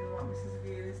interested in what Mrs.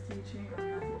 Gale is teaching. I'm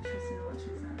not interested in what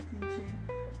she's not teaching.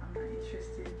 I'm not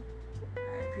interested. I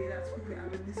feel that's okay. I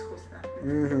will discuss that with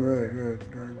you. Right.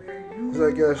 Where you it's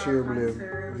like are share blame.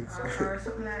 Or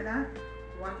something like that.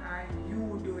 What are you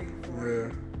doing for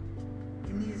him?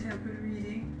 He needs help with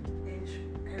reading,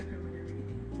 help him with the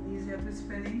reading. He needs help with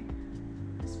spelling.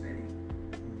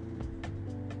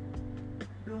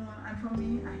 And for me,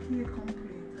 I hate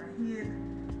complaints. I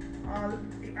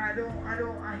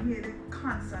hate the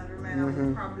constant reminder of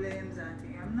problems and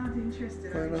things. I'm not interested.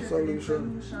 I'm interested in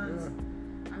solutions.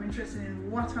 I'm interested in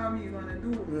what are we gonna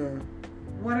do?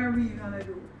 What are we gonna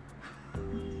do?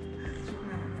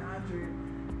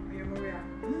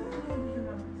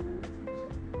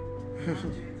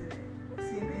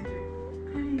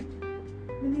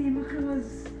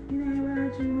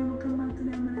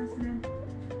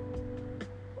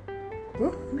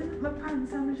 My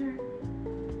pants and my shirt.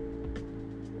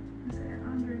 I said,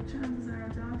 Andre, chances are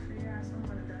down for you or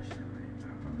somebody dash them with. Or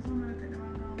probably somebody take them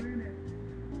out and wear them.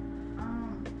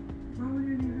 Why would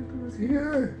you leave your clothes? You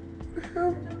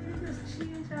just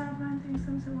change up and things.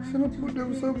 Why would you put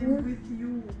them somewhere with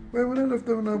you? Why would I left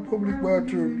them in a public bathroom? Why would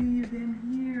you leave them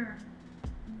here?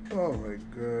 Oh my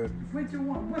God. What you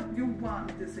want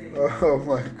me to say? Oh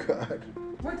my God.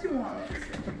 What you want me to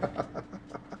say?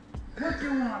 What you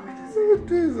want me to say? Oh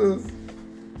Jesus.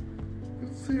 You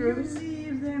serious? You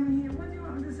leave them here. What do you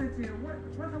want me to say to you?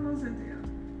 What am I saying to you?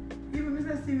 Even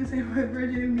Mr. Steven said, well,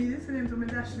 Virgin and me, they send them to me,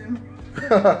 dash them.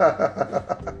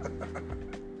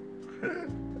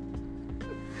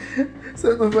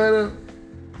 Send them by them.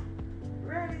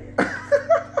 Ready?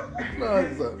 No.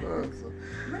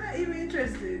 I'm not even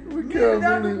interested. We can't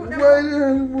believe it. Why the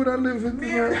hell would I live in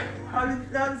there? All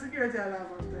the security alarm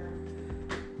up there.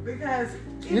 Because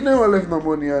you never left no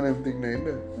money on everything there,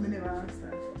 innit? I never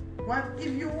understand. What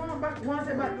if you want back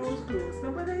those clothes?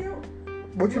 Nobody you.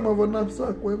 But you have a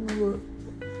knapsack where we go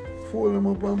fold them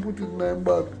up and put it in my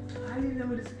bag. I leave them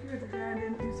with the security guard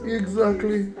and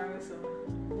exactly.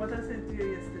 What I said to you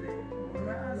yesterday.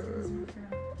 Remember I asked you this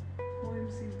how him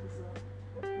simple so.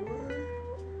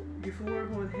 Before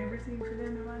hold everything for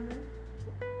them the one day?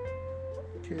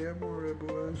 Okay, I'm more rebel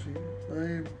than she. I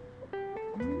am.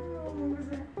 What was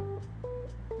that?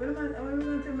 But I'm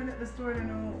going to tell me that the story, you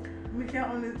know, we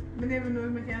never know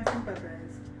if we can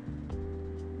sympathize.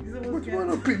 But you want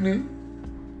to pick me?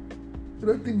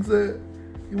 The things that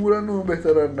you would have known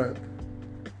better than that.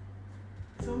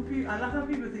 A lot of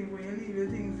people think when you leave your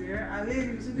things there, a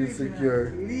lady is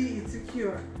secure. It's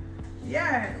secure.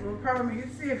 Yeah, we'll probably make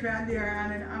it safe out there,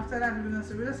 and then after that, we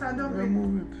just dump it.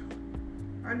 Move it.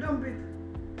 Or dump it.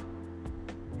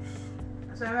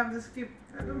 So I have to skip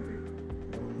I don't think.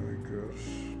 Oh my gosh.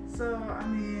 So, I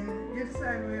mean, you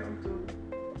decide where you're up to.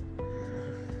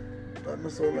 That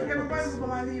must If everybody will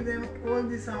come and leave them all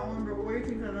this and one, bro, what do you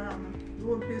think gonna happen? The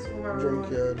whole place overrun.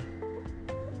 Junkyard.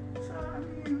 So, I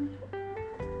mean,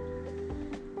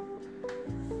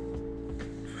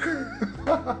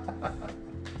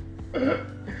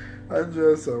 I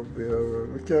just up here, bro.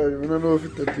 I don't know if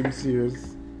it take him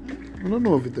serious. I don't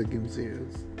know if it take him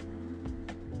serious.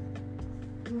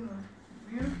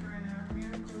 me and a friend, me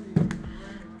and a colleague.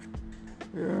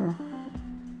 Yeah.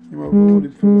 You might go with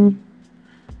it for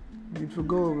need to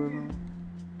go, man.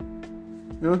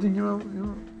 You don't think you have,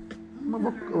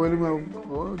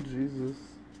 oh, Jesus.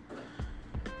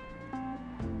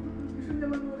 You should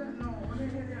never know that, no. What the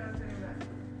hell are you saying that?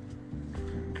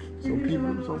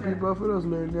 Some people have to just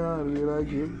learn the hard way like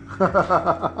him.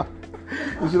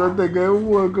 You should have taken a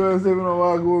work and say, I don't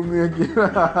want to go make it.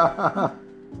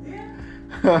 Yeah.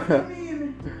 I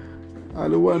mean, All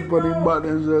the one for him back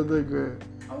then should take it.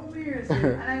 I'm weird,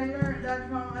 and I learned that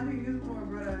from, I think it's more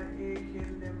brother AK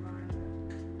and them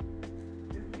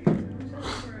see,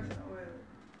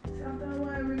 after a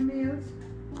while with meals,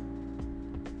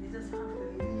 you just have to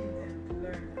leave them to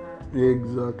learn that.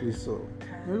 Exactly so.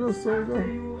 You know, so after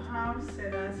you have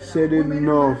said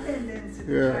enough. Tendency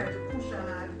to Yeah. try to push on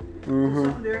and Mm-hmm.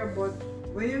 something there, but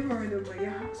when you've heard them, you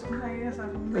have sometimes you just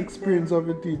have to make Experience them of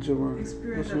a teacher, man.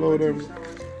 experience Just of allow a them. teacher.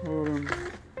 Allow them.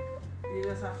 You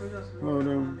just have to just Allow look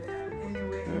them. on there.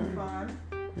 Anyway, Yeah. in fall,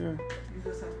 Yeah. you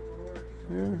just have to work it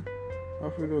out. Yeah. I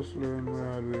feel just learn my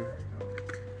hard way.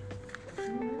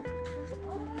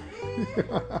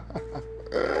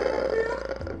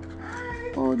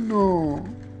 Oh no.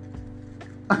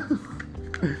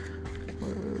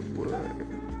 Boy.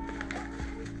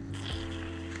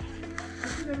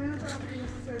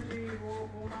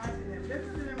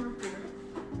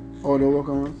 Oh, the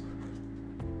worker ones?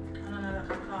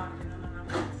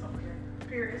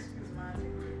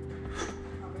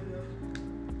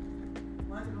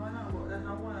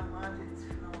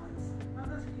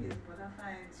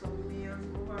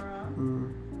 Mm.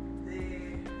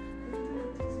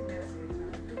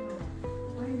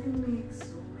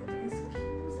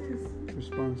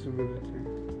 Responsibility.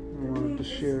 You want to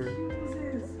share, you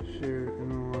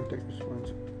don't want to take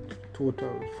responsibility.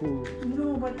 Total, full.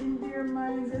 No, but in their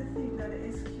minds, they think that the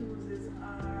excuses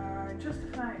are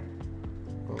justified.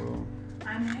 Oh.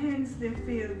 And hence they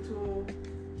fail to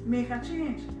make a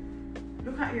change.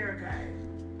 Look at your guy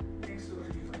next door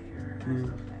to you here and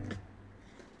stuff like that.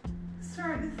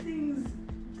 Certain things,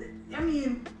 I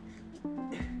mean,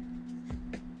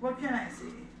 what can I say?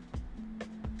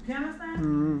 Do you understand?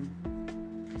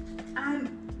 Mm-hmm. And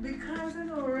because they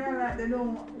don't realize, they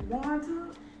don't want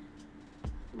to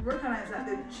recognize that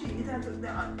they cheat,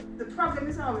 the problem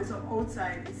is always some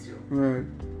outside issue. Right.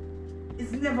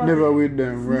 It's never with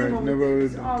them, right? Never with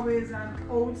it's them. always an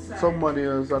outside. Somebody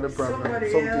else are the problem.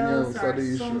 Something else are the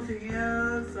issue. Something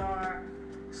else or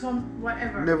some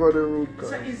whatever. Never the root cause.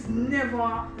 So it's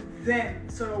never them.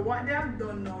 So what they have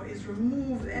done now is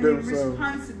remove any Themselves.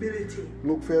 responsibility.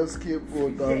 Look for a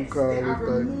scapegoat and Yes, call they it have like.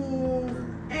 removed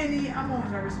any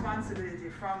amount of responsibility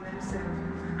from themselves.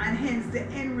 And hence the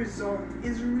end result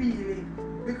is really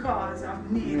because of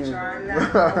nature,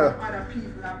 like what other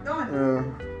people have done. Yeah.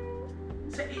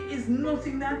 So it is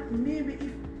nothing that maybe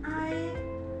if I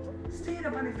stayed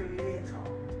up a little later,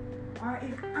 or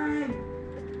if I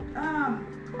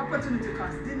opportunity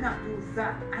cost did not do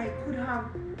that, I could have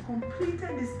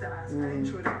completed this task and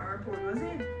ensured that my report was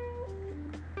in.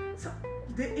 So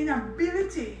the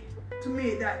inability to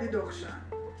make that deduction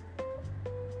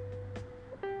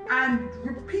and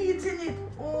repeating it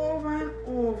over and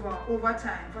over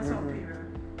time for some period,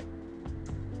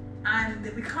 and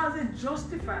because they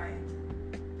justify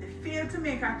it, they fail to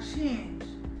make a change,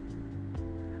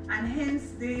 and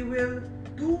hence they will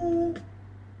do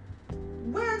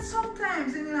well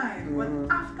sometimes in life, but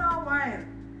after a while,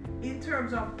 in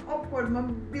terms of upward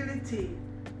mobility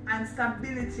and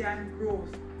stability and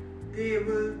growth, they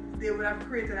will have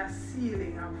created a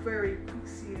ceiling, a very quick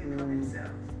ceiling for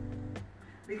themselves,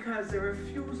 because they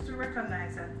refuse to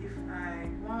recognize that if I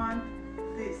want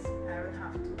this, I will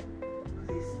have to do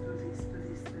this.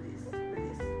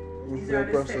 These are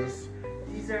the steps.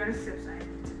 These are the steps I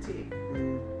need to take.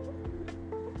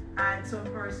 And some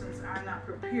persons are not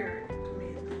prepared to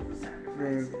make those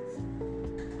sacrifices.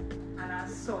 And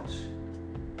as such,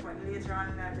 but later on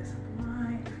in life, they say,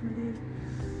 why, if me did,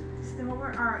 this never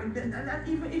work. Or even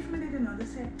if me did, they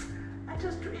say,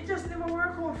 it just never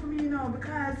work out for me,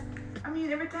 because, I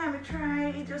mean, every time I try,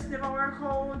 it just never work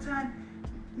out, and,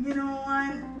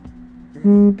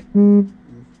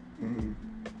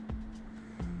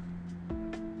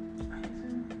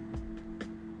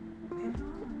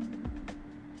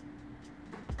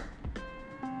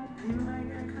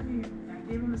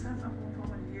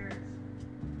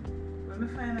 when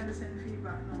I finally send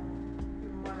feedback now,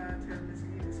 even when I tell Miss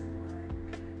Lee, I said,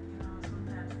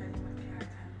 sometimes I need my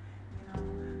character,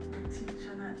 the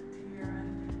teacher not there,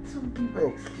 and some people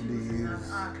excuses and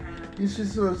all kind of.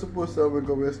 She's supposed to have a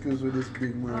couple excuse with this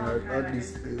big man at this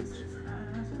stage.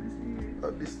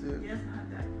 At this stage. Yes, I had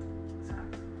that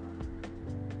exact about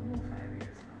 5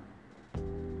 years now.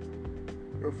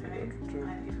 Roughly, Right? that's true.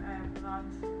 And if I am not,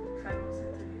 if I don't say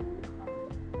to him, come,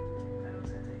 if I don't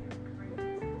say to him, bring it,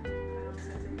 if I don't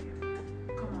say to him,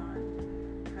 come on,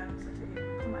 if I don't say to him,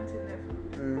 come at 11,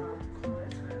 or come at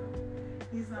 12,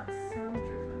 he's not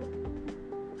self-driven.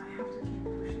 I have to keep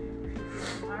pushing him. If he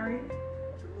gets married,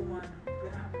 the woman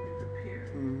will have to be prepared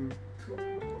to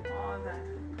do all that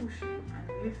pushing and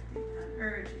lifting and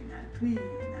urging and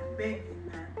pleading and begging,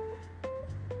 and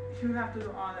she will have to do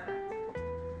all of that.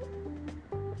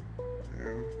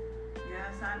 Yeah. You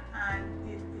understand? And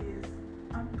it is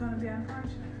going to be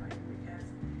unfortunate for him because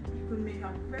he could make a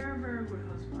very, very good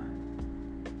husband,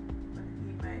 but he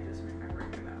might just make a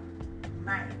regular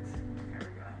husband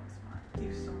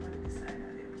if somebody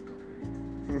decided they put up with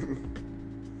it.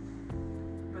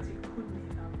 But he could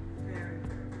make a very,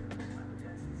 very good husband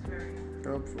because he's very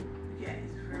Helpful. Yeah,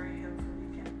 he's very helpful. He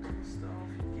can do stuff,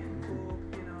 he can cook,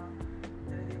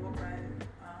 Then they walk by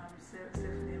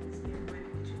Stephanie and Miss Lee when the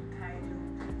kitchen tidy up.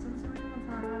 So we don't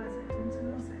know all that. I said,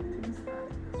 don't say anything, start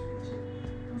it, just finish it.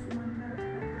 Don't for one that.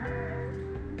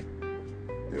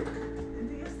 Yep. And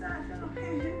then you start,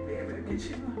 baby, the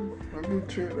kitchen. I'm going to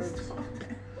trade that. Stuff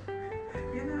there.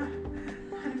 And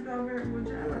you do a very good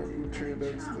job Yeah, at I'm it. going to trade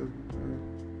that stuff.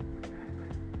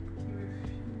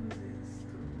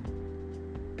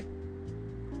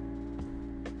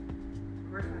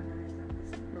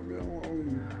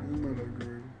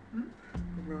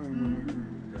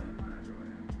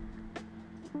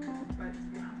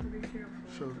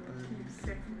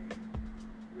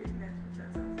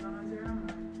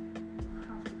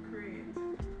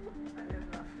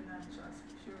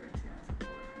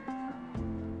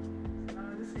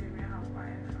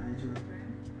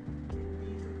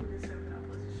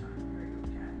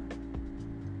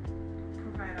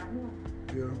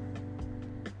 Yeah.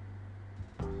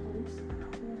 A host and a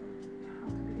home. You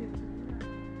have to be able to do that.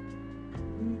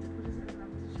 You need to put yourself in a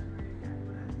position where you can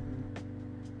do that.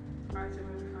 Or to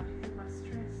maybe if I hear my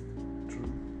stressed.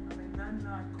 True. I mean,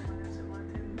 landlord come and say, well,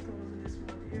 10,000 this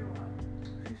month here, or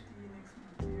 50 next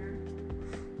month here.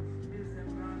 Bills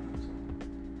them gone up, so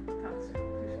tax you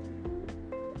 50.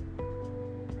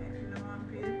 And if you don't want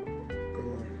to pay,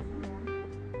 Come on.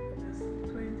 just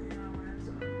 20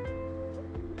 hours or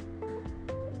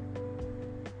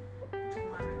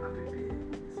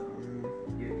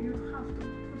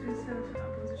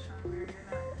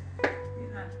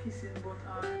kissing butt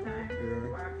all the time,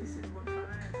 or kissing butt for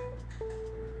life.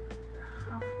 You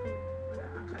have to,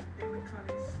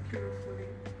 academically,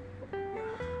 skillfully, you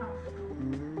have to.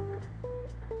 You have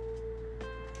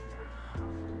to.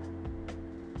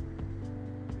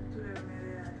 Today,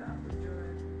 maybe I talk with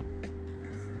Joel.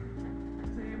 I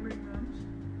say, you bring lunch?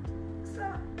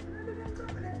 Stop. I'm not even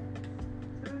coming there.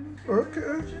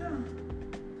 Okay.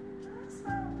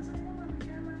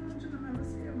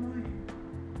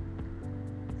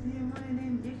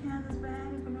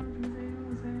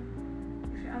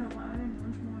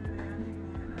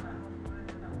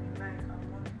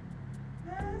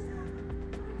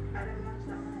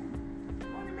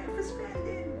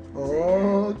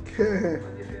 Okay.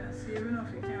 But if you're not saving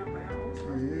enough, you can't buy a house.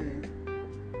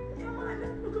 Yeah, man,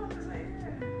 look up and say,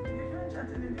 you can't chat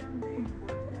any damn thing.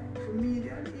 But for me, the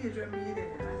age of me, then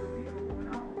I don't need to own a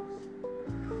house.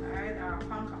 Alright, or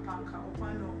panka, up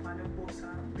and the bus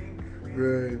and bank.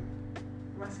 Right.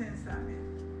 What sense that mean?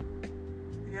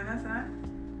 You understand?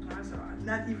 So,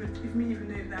 not even,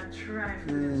 if not try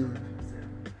for myself.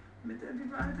 I tell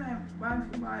people all the time, bad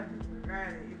for bad,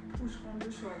 right? If push comes to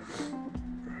shove,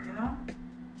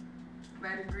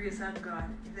 by the grace of God,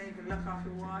 if they even lock off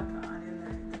your water and your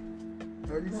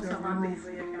light. Most of my beds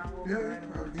where you can walk around.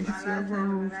 And last time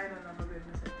when I don't know my bed,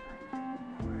 I said,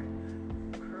 alright,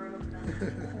 curl up now,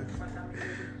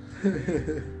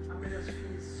 comfortable. I just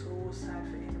feel so sad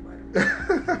for anybody.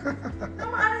 No,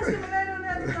 honestly, when I don't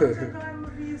have to come to God, I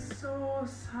feel so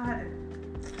sad.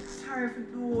 Sorry for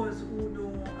those who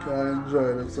don't enjoy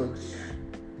the such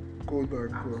cold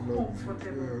and cold.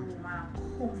 Comfortable room and a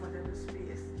comfortable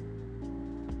space.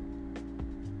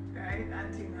 Right? And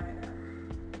things like that.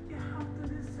 You have to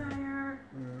desire,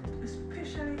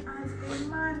 especially as a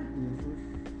man.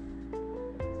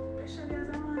 Especially as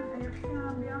a man. And you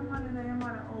can't be a man in your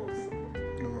mother's house.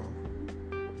 No.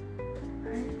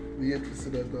 Right? We yet to see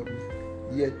that happen.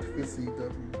 Yet to see that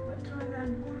happen. But try that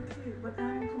good kid. But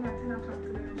I'm home at 10 o'clock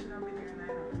today and should have been here at 9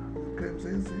 o'clock.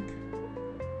 Clemson is sick.